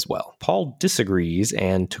you as well. Paul disagrees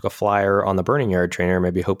and took a flyer on the Burning Yard Trainer,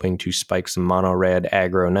 maybe hoping to spike some mono-red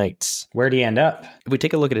aggro Knights. Where'd he end up? If we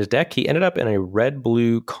take a look at his deck, he ended up in a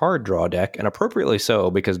red-blue card draw deck, and appropriately so,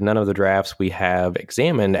 because none of the drafts we have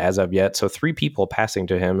examined as of yet, so 3 people passing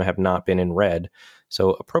to him have not been in red.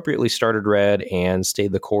 So appropriately started red and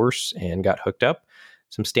stayed the course and got hooked up.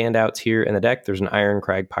 Some standouts here in the deck. There's an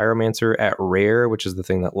Ironcrag Pyromancer at rare, which is the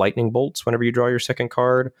thing that lightning bolts whenever you draw your second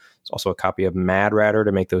card. There's also a copy of Mad Ratter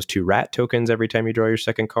to make those 2 rat tokens every time you draw your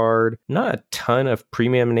second card. Not a ton of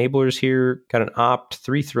premium enablers here. Got an Opt,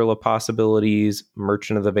 3 Thrill of Possibilities,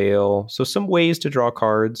 Merchant of the Veil. So some ways to draw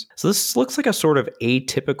cards. So this looks like a sort of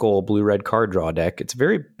atypical blue-red card draw deck. It's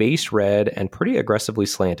very base red and pretty aggressively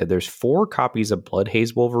slanted. There's 4 copies of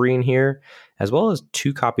Bloodhaze Wolverine here, as well as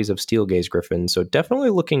 2 copies of Steelgaze Griffin. So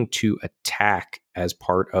definitely looking to attack as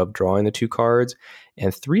part of drawing the 2 cards,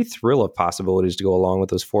 and 3 Thrill of Possibilities to go along with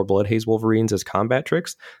those 4 Bloodhaze Wolverines as combat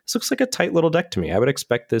tricks. This looks like a tight little deck to me. I would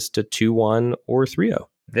expect this to 2-1 or 3-0.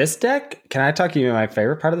 This deck, can I talk to you about my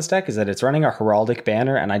favorite part of this deck is that it's running a Heraldic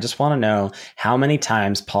Banner, and I just want to know how many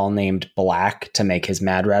times Paul named black to make his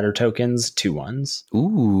Mad Ratter tokens 2-1s.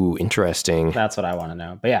 Ooh, interesting. That's what I want to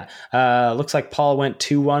know. But yeah, looks like Paul went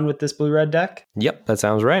 2-1 with this blue-red deck. Yep, that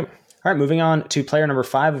sounds right. All right, moving on to player number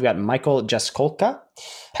 5, we've got Michael Jaskolka.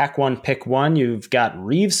 Pack 1, pick 1. You've got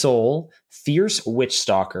Reeve Soul, Fierce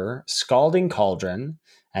Witchstalker, Scalding Cauldron,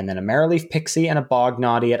 and then a Marrowleaf Pixie and a Bog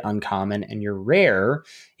Naughty at uncommon. And your rare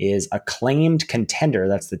is Acclaimed Contender.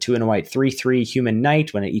 That's the 2 and a white 3/3 human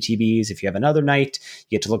knight. When it ETBs, if you have another knight,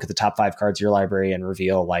 you get to look at the top 5 cards of your library and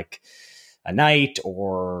reveal like a knight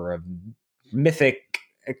or a mythic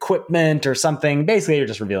equipment or something. Basically, you're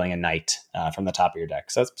just revealing a knight from the top of your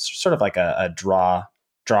deck. So it's sort of like a draw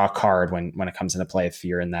card when it comes into play if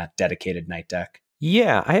you're in that dedicated knight deck.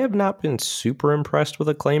 Yeah, I have not been super impressed with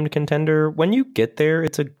Acclaimed Contender. When you get there,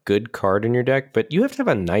 it's a good card in your deck, but you have to have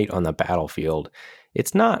a knight on the battlefield.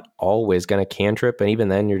 It's not always going to cantrip, and even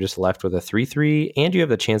then you're just left with a 3/3, and you have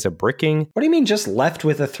the chance of bricking. What do you mean just left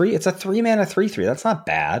with a 3? It's a 3-mana 3/3. That's not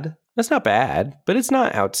bad. That's not bad, but it's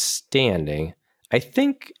not outstanding. I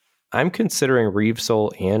think I'm considering Reeve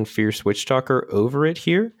Soul and Fierce Witchstalker over it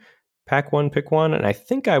here. Pack 1, pick 1, and I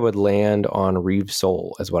think I would land on Reeve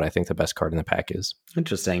Soul as what I think the best card in the pack is.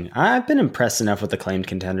 Interesting. I've been impressed enough with Acclaimed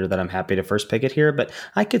Contender that I'm happy to first pick it here, but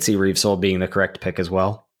I could see Reeve Soul being the correct pick as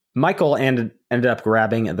well. Michael ended up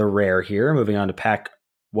grabbing the rare here. Moving on to pack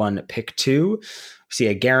 1, pick 2. We see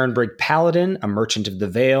a Garenbrig Paladin, a Merchant of the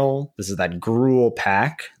Veil. This is that Gruul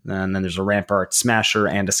pack. And then there's a Rampart Smasher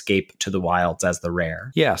and Escape to the Wilds as the rare.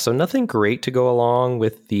 Yeah, so nothing great to go along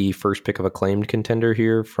with the first pick of Acclaimed Contender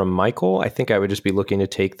here from Michael. I think I would just be looking to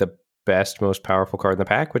take the best, most powerful card in the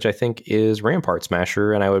pack, which I think is Rampart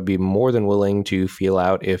Smasher, and I would be more than willing to feel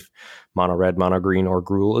out if mono red, mono green, or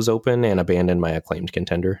Gruul is open and abandon my Acclaimed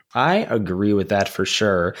Contender. I agree with that for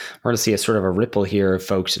sure. We're going to see a sort of a ripple here of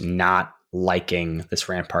folks not liking this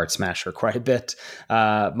Rampart Smasher quite a bit.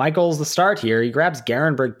 Michael's the start here. He grabs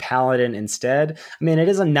Garenbrig Paladin instead. I mean, it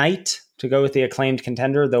is a knight to go with the Acclaimed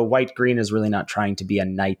Contender, though white-green is really not trying to be a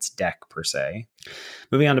knight's deck per se.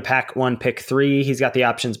 Moving on to pack 1, pick 3. He's got the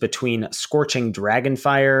options between Scorching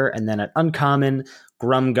Dragonfire and then at uncommon,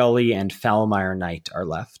 Grumgully and Foulmire Knight are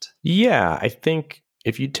left. Yeah, I think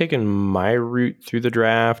if you'd taken my route through the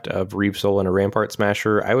draft of Reeve Soul and a Rampart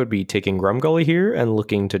Smasher, I would be taking Grumgully here and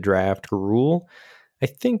looking to draft Gruul. I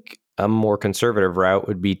think a more conservative route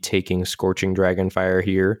would be taking Scorching Dragonfire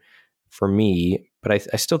here for me, but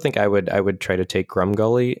I still think I would try to take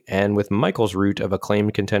Grumgully, and with Michael's route of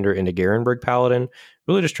Acclaimed Contender into Garenbrig Paladin,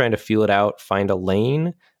 really just trying to feel it out, find a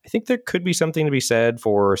lane. I think there could be something to be said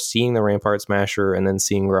for seeing the Rampart Smasher and then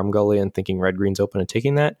seeing Grumgully and thinking red-green's open and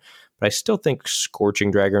taking that. But I still think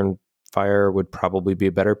Scorching Dragonfire would probably be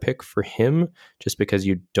a better pick for him, just because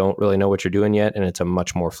you don't really know what you're doing yet, and it's a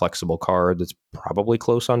much more flexible card that's probably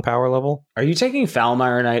close on power level. Are you taking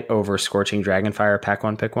Foulmire Knight over Scorching Dragonfire, pack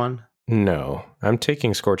 1, pick 1? No, I'm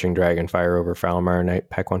taking Scorching Dragonfire over Foulmire Knight.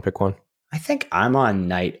 Pack 1, pick 1. I think I'm on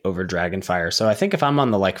Knight over Dragonfire. So I think if I'm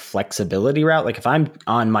on the like flexibility route, like if I'm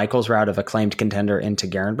on Michael's route of acclaimed contender into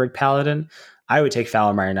Garenberg Paladin, I would take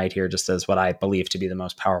Foulmire Knight here just as what I believe to be the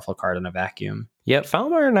most powerful card in a vacuum. Yeah,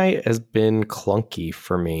 Foulmire Knight has been clunky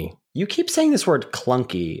for me. You keep saying this word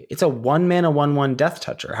clunky. It's a 1-mana 1/1 Death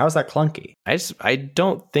Toucher. How is that clunky? I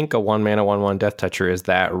don't think a 1-mana 1/1 Death Toucher is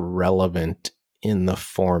that relevant in the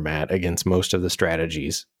format against most of the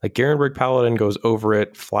strategies. Like Garenberg Paladin goes over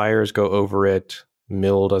it, Flyers go over it,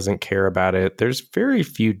 Mill doesn't care about it. There's very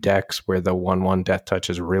few decks where the 1/1 Death Touch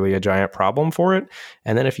is really a giant problem for it.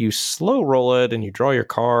 And then if you slow roll it and you draw your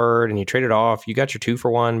card and you trade it off, you got your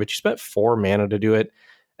 2-for-1, but you spent 4 mana to do it.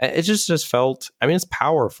 It just felt, I mean, it's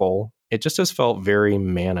powerful. It just has felt very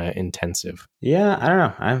mana intensive. Yeah, I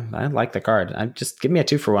don't know. I like the card. Just give me a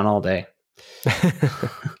 2-for-1 all day.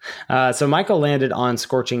 So Michael landed on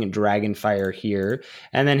Scorching Dragonfire here.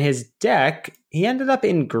 And then his deck, he ended up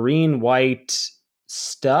in green-white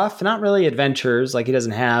stuff, not really adventures. Like he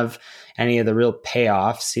doesn't have any of the real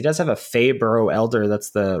payoffs. He does have a Feyburrow Elder.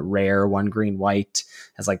 That's the rare 1 green-white.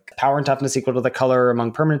 Has like power and toughness equal to the color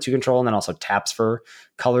among permanents you control, and then also taps for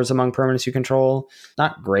colors among permanents you control.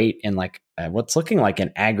 Not great in like what's looking like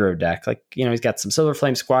an aggro deck. Like, you know, he's got some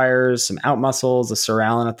Silverflame Squires, some Out Muscles, a Sir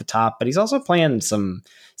Alan at the top, but he's also playing some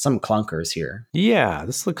clunkers here. Yeah,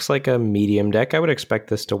 this looks like a medium deck. I would expect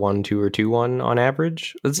this to 1-2 or 2-1 on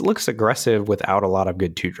average. This looks aggressive without a lot of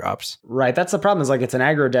good 2-drops. Right, that's the problem, is like it's an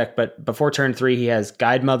aggro deck, but before turn 3, he has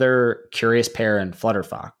Guide Mother, Curious Pair, and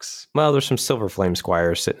Flutterfox. Well, there's some Silverflame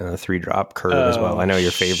Squires sitting in a 3-drop curve as well. I know your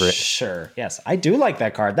favorite. Sure, yes. I do like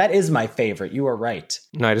that card. That is my favorite. You are right.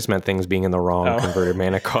 No, I just meant things being in the wrong converted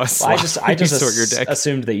mana cost. Well, I just sort your deck.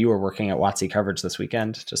 Assumed that you were working at WotC coverage this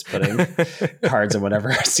weekend, just putting cards in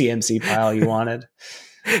whatever CMC pile you wanted.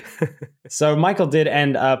 So Michael did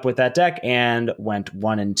end up with that deck and went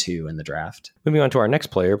 1-2 in the draft. Moving on to our next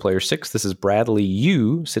player, player 6. This is Bradley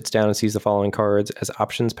Yu. Sits down and sees the following cards as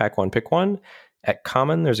options. Pack 1, pick 1. At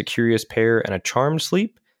common, there's a Curious Pair and a Charmed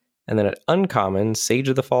Sleep. And then at uncommon, Sage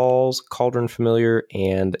of the Falls, Cauldron Familiar,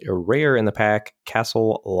 and a rare in the pack,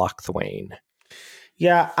 Castle Lochthwain.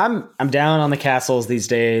 Yeah, I'm down on the castles these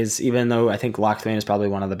days, even though I think Lochthwain is probably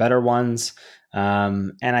one of the better ones.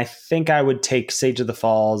 And I think I would take Sage of the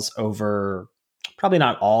Falls over probably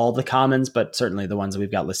not all the commons, but certainly the ones that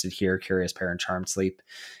we've got listed here, Curious Pair and Charmed Sleep.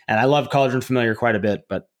 And I love Cauldron Familiar quite a bit,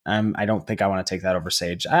 but I don't think I want to take that over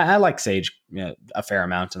Sage. I like Sage a fair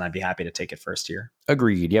amount, and I'd be happy to take it first here.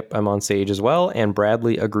 Agreed. Yep, I'm on Sage as well, and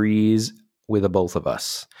Bradley agrees with the both of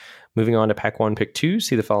us. Moving on to pack 1, pick 2,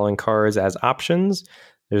 see the following cards as options.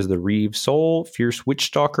 There's the Reeve Soul, Fierce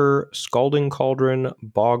Witchstalker, Scalding Cauldron,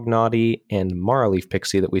 Bog Naughty, and Maraleaf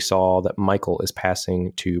Pixie that we saw that Michael is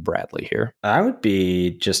passing to Bradley here. I would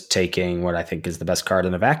be just taking what I think is the best card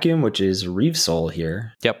in a vacuum, which is Reeve Soul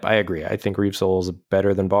here. Yep, I agree. I think Reeve Soul is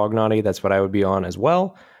better than Bog Naughty. That's what I would be on as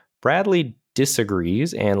well. Bradley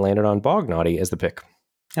disagrees and landed on Bog Naughty as the pick.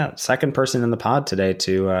 Yeah, second person in the pod today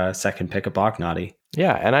to second pick a Bog Naughty.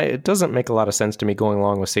 Yeah, and it doesn't make a lot of sense to me going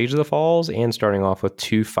along with Sage of the Falls and starting off with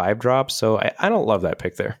 2 5-drops, so I don't love that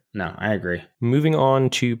pick there. No, I agree. Moving on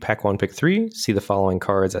to pack 1, pick 3, see the following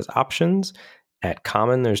cards as options. At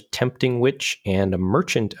common, there's Tempting Witch and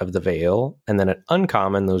Merchant of the Veil, and then at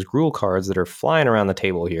uncommon, those Gruul cards that are flying around the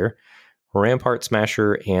table here, Rampart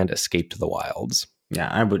Smasher and Escape to the Wilds. Yeah,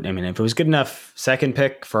 I mean, if it was good enough second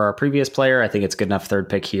pick for our previous player, I think it's good enough third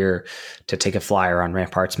pick here to take a flyer on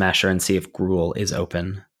Rampart Smasher and see if Gruul is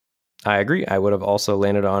open. I agree. I would have also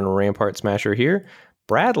landed on Rampart Smasher here.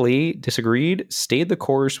 Bradley disagreed, stayed the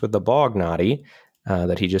course with the Bog Naughty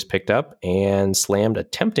that he just picked up, and slammed a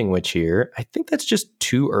Tempting Witch here. I think that's just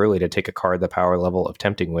too early to take a card the power level of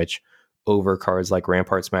Tempting Witch over cards like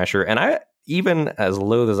Rampart Smasher. And I, even as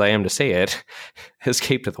loath as I am to say it,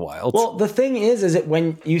 Escape to the Wilds. Well, the thing is that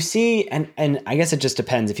when you see, and I guess it just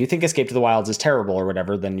depends. If you think Escape to the Wilds is terrible or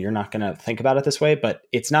whatever, then you're not going to think about it this way, but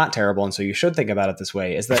it's not terrible, and so you should think about it this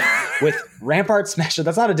way, is that with Rampart Smasher,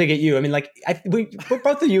 that's not a dig at you. I mean, like,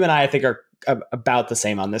 both of you and I think, are about the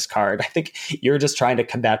same on this card. I think you're just trying to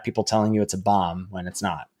combat people telling you it's a bomb when it's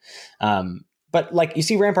not. But like, you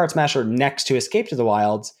see Rampart Smasher next to Escape to the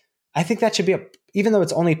Wilds, I think that should be even though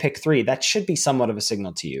it's only pick 3, that should be somewhat of a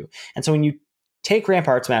signal to you. And so when you take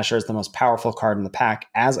Rampart Smasher as the most powerful card in the pack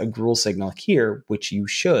as a Gruul signal here, which you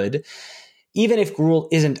should, even if Gruul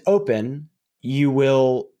isn't open, you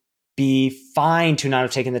will be fine to not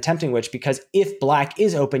have taken the Tempting Witch, because if black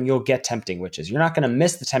is open, you'll get Tempting Witches. You're not going to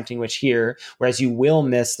miss the Tempting Witch here, whereas you will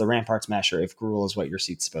miss the Rampart Smasher if Gruul is what your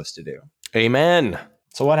seat's supposed to do. Amen.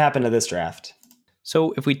 So what happened to this draft?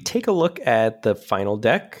 So if we take a look at the final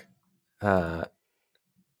deck,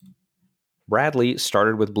 Bradley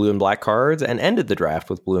started with blue and black cards and ended the draft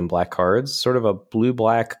with blue and black cards, sort of a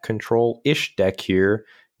blue-black control-ish deck here.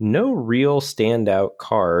 No real standout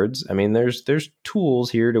cards. I mean, there's tools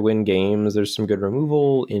here to win games. There's some good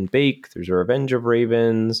removal in Bake. There's a Revenge of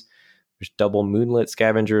Ravens. There's double Moonlit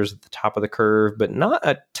Scavengers at the top of the curve, but not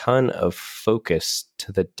a ton of focus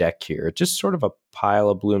to the deck here. Just sort of a pile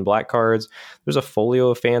of blue and black cards. There's a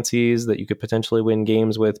folio of fancies that you could potentially win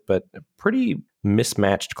games with, but a pretty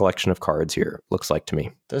mismatched collection of cards here, looks like to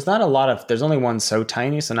me. There's only one so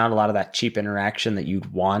tiny, so not a lot of that cheap interaction that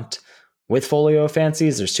you'd want with folio of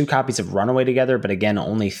fancies. There's 2 copies of Runaway together, but again,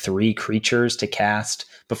 only 3 creatures to cast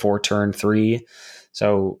before turn 3.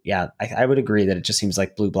 So yeah, I would agree that it just seems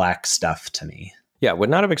like blue-black stuff to me. Yeah, would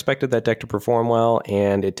not have expected that deck to perform well,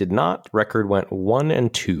 and it did not. Record went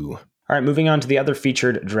 1-2. All right, moving on to the other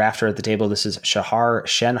featured drafter at the table. This is Shahar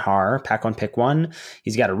Shenhar, pack 1, pick 1.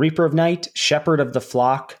 He's got a Reaper of Night, Shepherd of the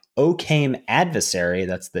Flock, Okame Adversary,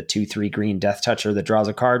 that's the 2/3 green Death Toucher that draws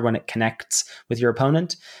a card when it connects with your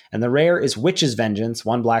opponent. And the rare is Witch's Vengeance,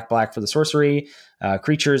 1 black for the sorcery.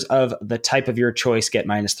 Creatures of the type of your choice get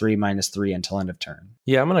 -3/-3 until end of turn.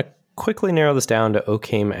 Yeah, I'm going to quickly narrow this down to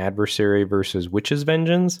Okame Adversary versus Witch's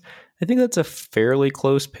Vengeance. I think that's a fairly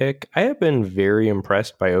close pick. I have been very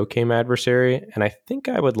impressed by Okame Adversary, and I think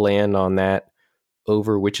I would land on that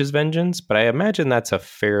over Witch's Vengeance, but I imagine that's a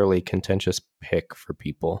fairly contentious pick for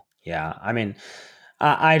people. Yeah, I mean,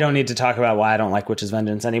 I don't need to talk about why I don't like Witch's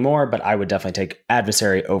Vengeance anymore, but I would definitely take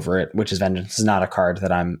Adversary over it. Witch's Vengeance is not a card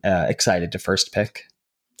that I'm excited to first pick.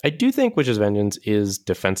 I do think Witch's Vengeance is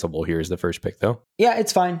defensible here as the first pick, though. Yeah,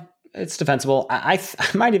 it's fine. It's defensible. I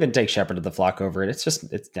might even take Shepherd of the Flock over it.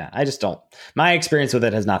 I just don't. My experience with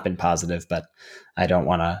it has not been positive, but I don't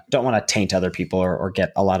want to taint other people or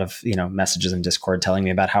get a lot of messages in Discord telling me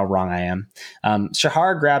about how wrong I am.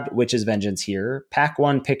 Shahar grabbed Witch's Vengeance here. Pack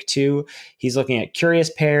 1, pick 2. He's looking at Curious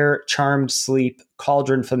Pair, Charmed Sleep,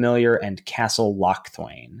 Cauldron Familiar, and Castle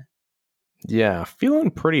Lockthwain. Yeah, feeling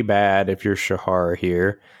pretty bad if you're Shahar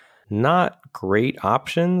here. Not great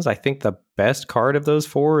options. I think the best card of those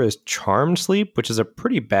 4 is Charmed Sleep, which is a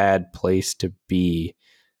pretty bad place to be.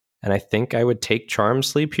 And I think I would take Charmed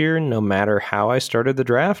Sleep here no matter how I started the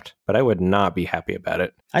draft, but I would not be happy about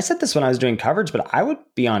it. I said this when I was doing coverage, but I would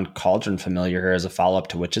be on Cauldron Familiar here as a follow-up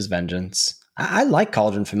to Witch's Vengeance. I like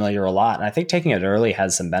Cauldron Familiar a lot, and I think taking it early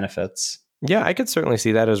has some benefits. Yeah, I could certainly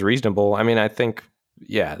see that as reasonable. I mean, I think,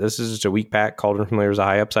 this is just a weak pack. Cauldron Familiar is a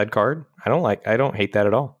high upside card. I don't hate that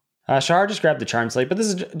at all. Shahar just grabbed the Charmed Sleep, but this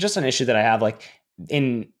is just an issue that I have. Like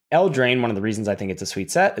in Eldraine, one of the reasons I think it's a sweet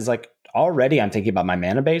set is like already I'm thinking about my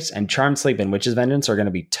mana base, and Charmed Sleep and Witch's Vengeance are going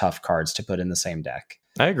to be tough cards to put in the same deck.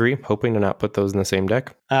 I agree. Hoping to not put those in the same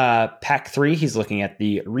deck. Pack 3, he's looking at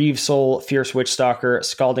the Reeve Soul, Fierce Witchstalker,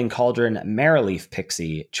 Scalding Cauldron, Marrowleaf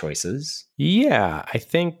Pixie choices. Yeah, I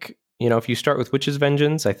think, if you start with Witch's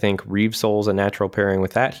Vengeance, I think Reeve Soul's a natural pairing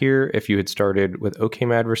with that here. If you had started with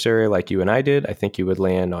Okame Adversary like you and I did, I think you would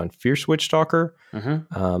land on Fierce Witchstalker.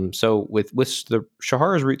 Mm-hmm. So with the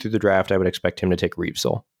Shahar's route through the draft, I would expect him to take Reeve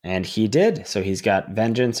Soul. And he did. So he's got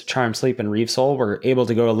Vengeance, Charmed Sleep, and Reeve Soul. We're able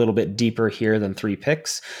to go a little bit deeper here than 3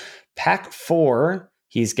 picks. Pack 4,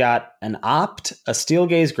 he's got an Opt, a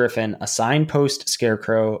Steelgaze Griffin, a Signpost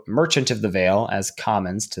Scarecrow, Merchant of the Veil as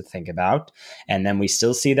commons to think about. And then we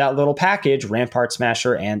still see that little package, Rampart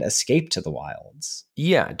Smasher and Escape to the Wilds.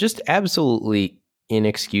 Yeah, just absolutely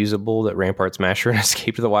inexcusable that Rampart Smasher and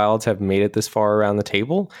Escape to the Wilds have made it this far around the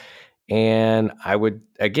table. And I would,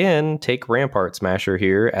 again, take Rampart Smasher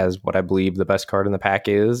here as what I believe the best card in the pack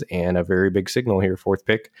is, and a very big signal here, 4th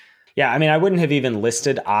pick. Yeah, I mean, I wouldn't have even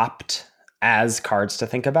listed Opt as cards to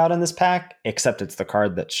think about in this pack, except it's the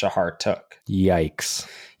card that Shahar took. Yikes.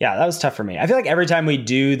 Yeah, that was tough for me. I feel like every time we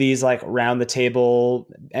do these like round the table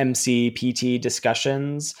MC PT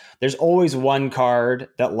discussions, there's always one card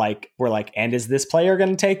that like we're like, and is this player going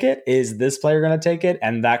to take it? Is this player going to take it?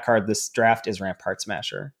 And that card this draft is Rampart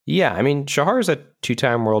Smasher. Yeah, I mean, Shahar's a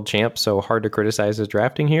 2-time world champ, so hard to criticize his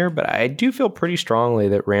drafting here, but I do feel pretty strongly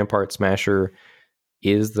that Rampart Smasher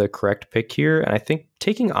is the correct pick here. And I think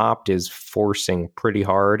taking Opt is forcing pretty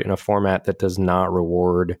hard in a format that does not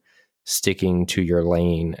reward sticking to your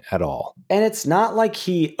lane at all. And it's not like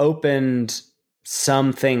he opened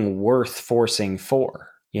something worth forcing for,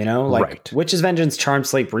 like right. Witch's Vengeance, Charmed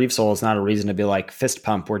Sleep, Reeve Soul is not a reason to be like, fist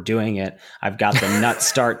pump, we're doing it. I've got the nut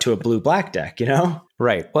start to a blue-black deck,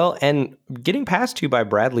 Right. Well, and getting passed to by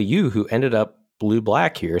Bradley Yu, who ended up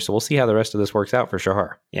blue-black here, so we'll see how the rest of this works out for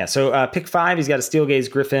Shahar. Yeah, so pick 5, he's got a Steelgaze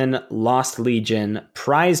Griffin, Lost Legion,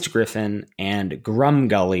 Prized Griffin, and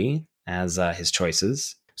Grumgully. as his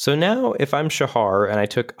choices. So now if I'm Shahar and I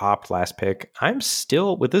took Opt last pick, I'm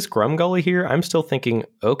still, with this Grumgully here, I'm still thinking,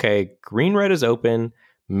 okay, green-red is open.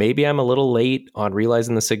 Maybe I'm a little late on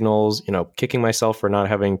realizing the signals, kicking myself for not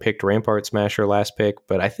having picked Rampart Smasher last pick,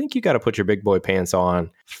 but I think you got to put your big boy pants on,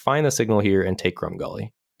 find the signal here, and take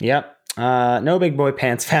Grumgully. Yep. No big boy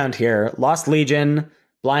pants found here. Lost Legion,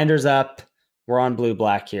 blinders up. We're on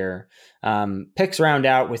blue-black here. Picks round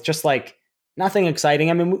out with just like nothing exciting.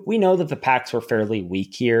 I mean, we know that the packs were fairly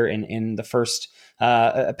weak here in the first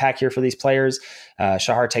pack here for these players.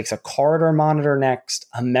 Shahar takes a Corridor Monitor next,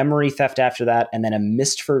 a Memory Theft after that, and then a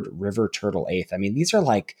Mistford River Turtle 8th. I mean, these are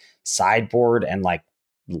like sideboard and like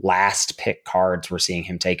last pick cards we're seeing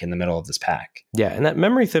him take in the middle of this pack. Yeah, and that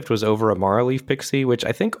Memory Theft was over a Maraleaf Pixie, which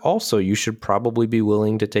I think also you should probably be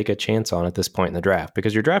willing to take a chance on at this point in the draft,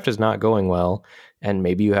 because your draft is not going well, and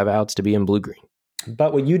maybe you have outs to be in blue-green.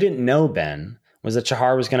 But what you didn't know, Ben, was that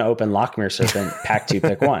Shahar was going to open Lochmere Serpent, pack 2,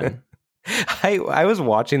 pick 1. I was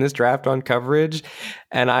watching this draft on coverage,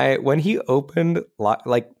 and when he opened,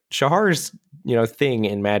 like, Shahar's thing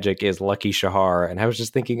in Magic is Lucky Shahar, and I was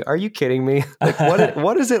just thinking, are you kidding me? Like,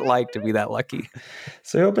 what is it like to be that lucky?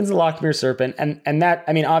 So he opens the Lochmere Serpent, and that,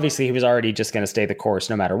 I mean, obviously he was already just going to stay the course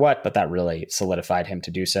no matter what, but that really solidified him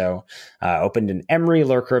to do so. Opened an Emery,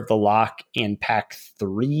 Lurker of the Loch in pack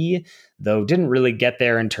 3, though didn't really get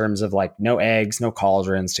there in terms of like no eggs, no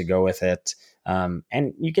cauldrons to go with it.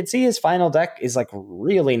 And you can see his final deck is like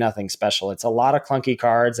really nothing special. It's a lot of clunky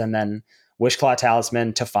cards and then Wishclaw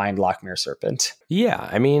Talisman to find Lochmere Serpent. Yeah,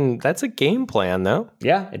 I mean, that's a game plan, though.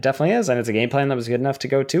 Yeah, it definitely is. And it's a game plan that was good enough to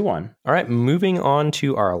go 2-1. All right, moving on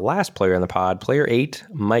to our last player in the pod, player 8,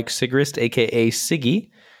 Mike Sigrist, a.k.a. Siggy,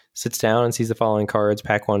 sits down and sees the following cards,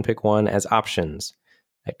 pack 1, pick 1, as options.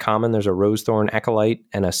 At common, there's a Rosethorn Acolyte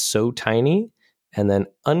and a So Tiny. And then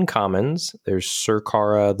uncommons, there's Sir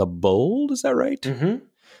Kara the Bold, is that right? Mm-hmm.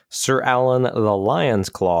 Sir Alan the Lion's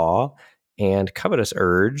Claw, and Covetous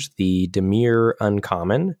Urge, the Demir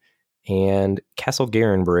uncommon, and Castle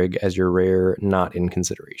Garenbrig as your rare not in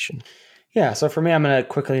consideration. Yeah, so for me, I'm going to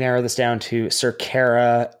quickly narrow this down to Sir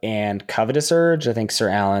Kara and Covetous Urge. I think Sir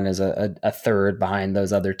Alan is a third behind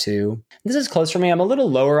those other two. This is close for me. I'm a little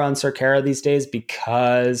lower on Sir Kara these days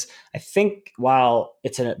because I think while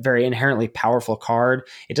it's a very inherently powerful card,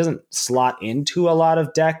 it doesn't slot into a lot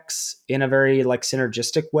of decks in a very like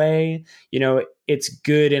synergistic way. It's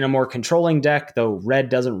good in a more controlling deck, though red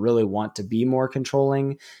doesn't really want to be more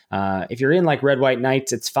controlling. If you're in like Red White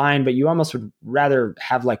Knights, it's fine, but you almost would rather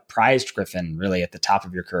have like Prized Griffin really at the top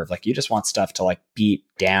of your curve. Like you just want stuff to like beat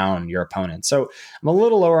down your opponent. So I'm a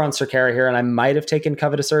little lower on Sir Kara here, and I might have taken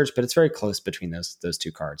Covetous Urge, but it's very close between those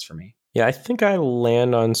two cards for me. Yeah, I think I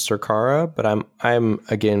land on Sir Kara, but I'm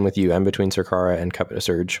again with you. I'm between Sir Kara and Covetous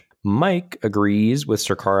Urge. Mike agrees with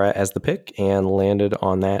Sir Kara as the pick and landed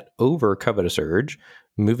on that over Covetous Urge.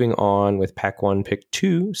 Moving on with pack 1, pick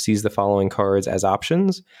 2, sees the following cards as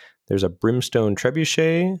options. There's a Brimstone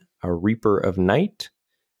Trebuchet, a Reaper of Night,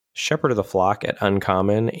 Shepherd of the Flock at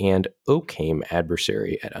uncommon, and Oakhame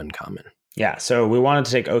Adversary at uncommon. Yeah, so we wanted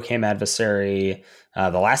to take Oakhame Adversary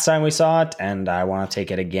the last time we saw it, and I want to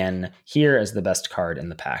take it again here as the best card in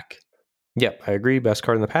the pack. Yep, I agree. Best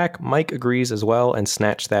card in the pack. Mike agrees as well and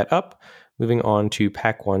snatched that up. Moving on to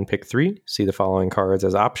pack 1, pick 3. See the following cards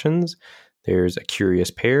as options. There's a Curious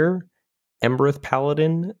Pair, Embereth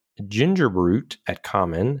Paladin, Gingerbrute at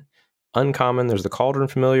common. Uncommon, there's the Cauldron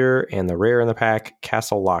Familiar, and the rare in the pack,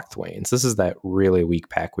 Castle Lochthwain. So this is that really weak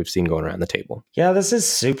pack we've seen going around the table. Yeah, this is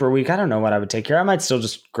super weak. I don't know what I would take here. I might still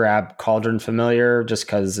just grab Cauldron Familiar just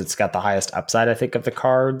because it's got the highest upside, I think, of the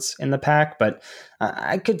cards in the pack. But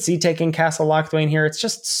I could see taking Castle Lochthwain here. It's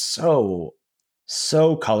just so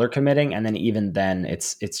color committing. And then even then,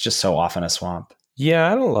 it's just so often a swamp.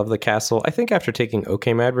 Yeah, I don't love the castle. I think after taking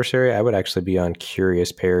Oakhame Adversary, I would actually be on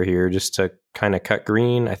Curious Pair here just to kind of cut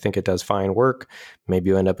green. I think it does fine work. Maybe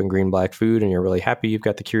you end up in green-black food and you're really happy you've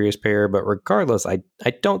got the Curious Pair. But regardless, I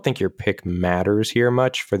don't think your pick matters here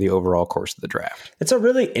much for the overall course of the draft. It's a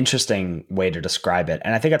really interesting way to describe it.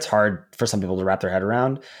 And I think it's hard for some people to wrap their head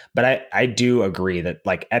around. But I do agree that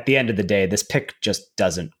like at the end of the day, this pick just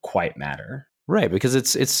doesn't quite matter. Right, because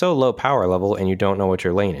it's so low power level and you don't know what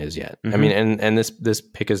your lane is yet. Mm-hmm. I mean, and this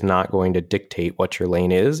pick is not going to dictate what your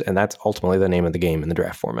lane is, and that's ultimately the name of the game in the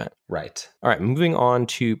draft format. Right. All right, moving on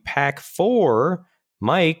to pack 4,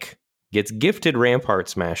 Mike gets gifted Rampart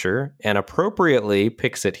Smasher and appropriately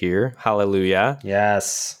picks it here. Hallelujah.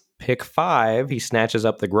 Yes. Pick 5, he snatches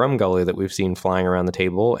up the Grumgully that we've seen flying around the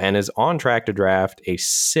table and is on track to draft a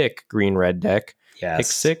sick green-red deck. Yes. Pick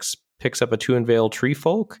 6 picks up a 2 Unveiled Tree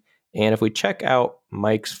Folk. And if we check out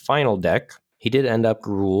Mike's final deck, He did end up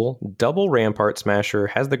Gruul, double Rampart Smasher,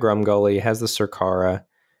 has the Grumgully, has the Circara,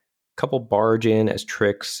 couple Barge in as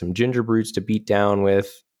tricks, some Ginger Brutes to beat down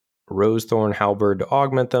with, Rosethorn Halberd to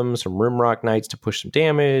augment them, some Rimrock Knights to push some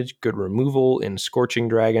damage, good removal in Scorching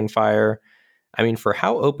Dragonfire. I mean, for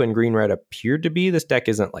how open Green-Red appeared to be, this deck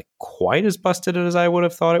isn't like quite as busted as I would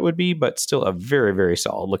have thought it would be, but still a very, very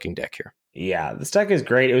solid looking deck here. Yeah, this deck is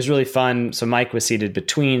great. It was really fun. So Mike was seated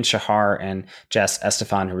between Shahar and Jess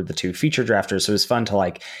Estefan, who were the two feature drafters. So it was fun to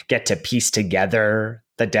like get to piece together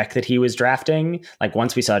the deck that he was drafting. Like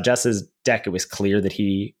once we saw Jess's deck, it was clear that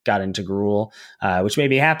he got into Gruul, which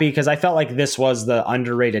made me happy because I felt like this was the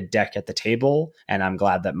underrated deck at the table. And I'm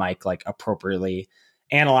glad that Mike like appropriately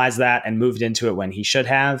analyzed that and moved into it when he should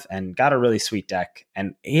have and got a really sweet deck.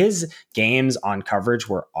 And his games on coverage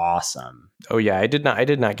were awesome. Oh yeah, I did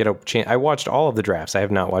not get a chance. I watched all of the drafts. I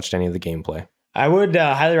have not watched any of the gameplay. I would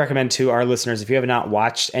highly recommend to our listeners, if you have not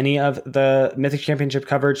watched any of the Mythic Championship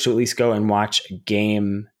coverage, to at least go and watch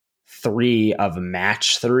game 3 of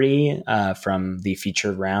match 3 from the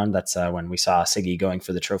featured round. That's when we saw Siggy going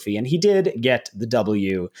for the trophy, and he did get the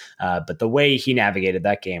W, but the way he navigated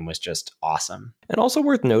that game was just awesome. And also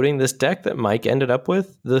worth noting, this deck that Mike ended up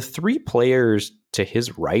with, the 3 players to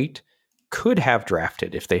his right could have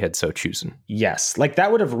drafted if they had so chosen. Yes, like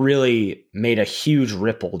that would have really made a huge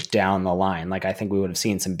ripple down the line. Like I think we would have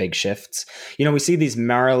seen some big shifts. You know, we see these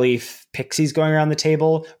Maraleaf Pixies going around the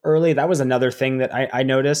table early. That was another thing that I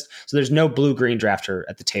noticed. So there's no blue-green drafter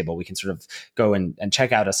at the table. We can sort of go and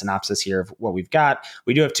check out a synopsis here of what we've got.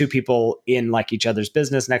 We do have 2 people in like each other's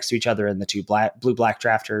business next to each other in the 2 blue-black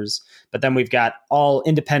drafters. But then we've got all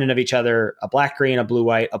independent of each other, a black-green, a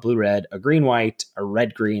blue-white, a blue-red, a green-white, a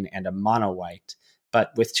red-green, and a mono-white.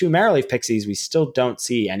 But with 2 Maraleaf Pixies, we still don't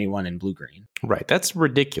see anyone in blue-green. Right. That's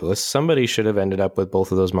ridiculous. Somebody should have ended up with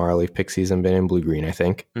both of those Maraleaf Pixies and been in blue-green, I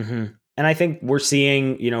think. Mm-hmm. And I think we're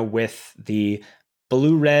seeing, you know, with the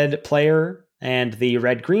blue-red player and the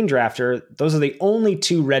red-green drafter, those are the only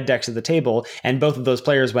 2 red decks at the table, and both of those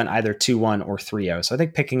players went either 2-1 or 3-0. So I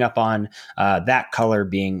think picking up on that color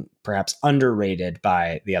being perhaps underrated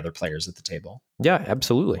by the other players at the table. Yeah,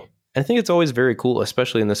 absolutely. I think it's always very cool,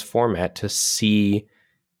 especially in this format, to see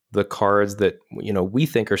the cards that, you know, we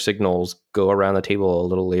think are signals go around the table a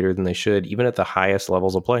little later than they should, even at the highest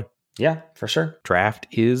levels of play. Yeah, for sure. Draft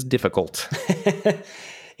is difficult.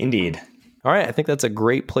 Indeed. All right, I think that's a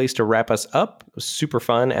great place to wrap us up. It was super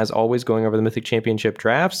fun, as always, going over the Mythic Championship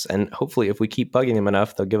drafts, and hopefully if we keep bugging them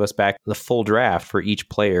enough, they'll give us back the full draft for each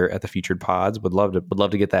player at the featured pods. Would love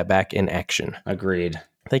to get that back in action. Agreed.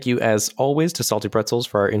 Thank you, as always, to Salty Pretzels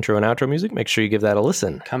for our intro and outro music. Make sure you give that a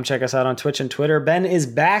listen. Come check us out on Twitch and Twitter. Ben is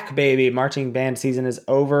back, baby. Marching band season is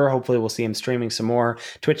over. Hopefully we'll see him streaming some more.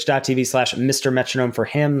 Twitch.tv/Mr. Metronome for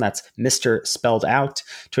him. That's Mr. spelled out.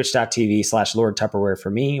 Twitch.tv/Lord Tupperware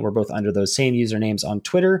for me. We're both under those same usernames on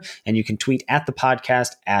Twitter, and you can tweet at the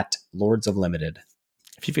podcast at Lords of Limited.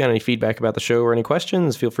 If you've got any feedback about the show or any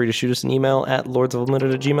questions, feel free to shoot us an email at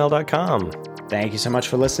lordsoflimited@gmail.com. Thank you so much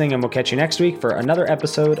for listening, and we'll catch you next week for another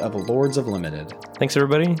episode of Lords of Limited. Thanks,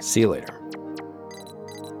 everybody. See you later.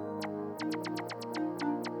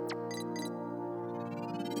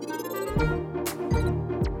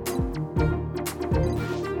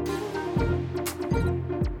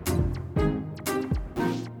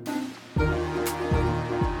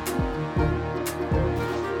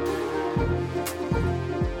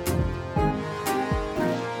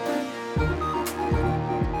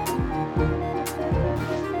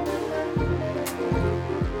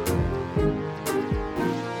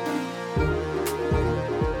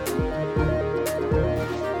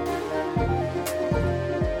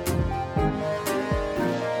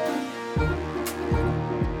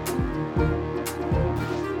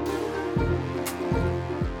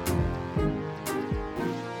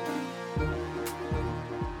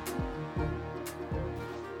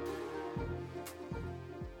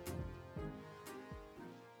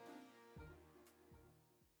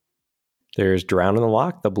 There's Drown in the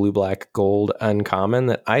Lock, the blue-black gold uncommon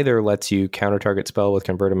that either lets you counter target spell with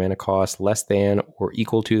convert a mana cost less than or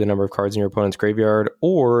equal to the number of cards in your opponent's graveyard,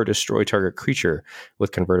 or destroy target creature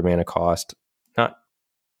with convert a mana cost.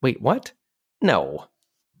 Wait, what? No.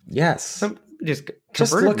 Yes. Just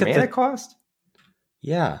look mana at the cost?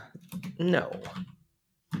 Yeah. No.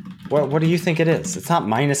 What do you think it is? It's not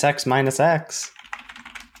 -X -X.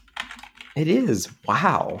 It is.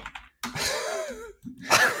 Wow.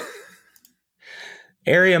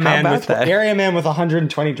 Area man with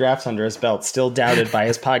 120 drafts under his belt, still doubted by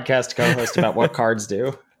his podcast co-host about what cards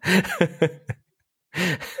do.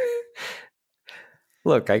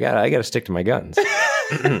 Look, I got to stick to my guns.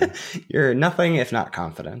 You're nothing if not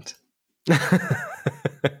confident.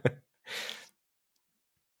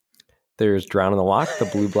 There's Drown in the Lock, the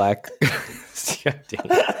blue-black...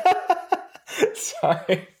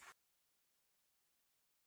 Sorry.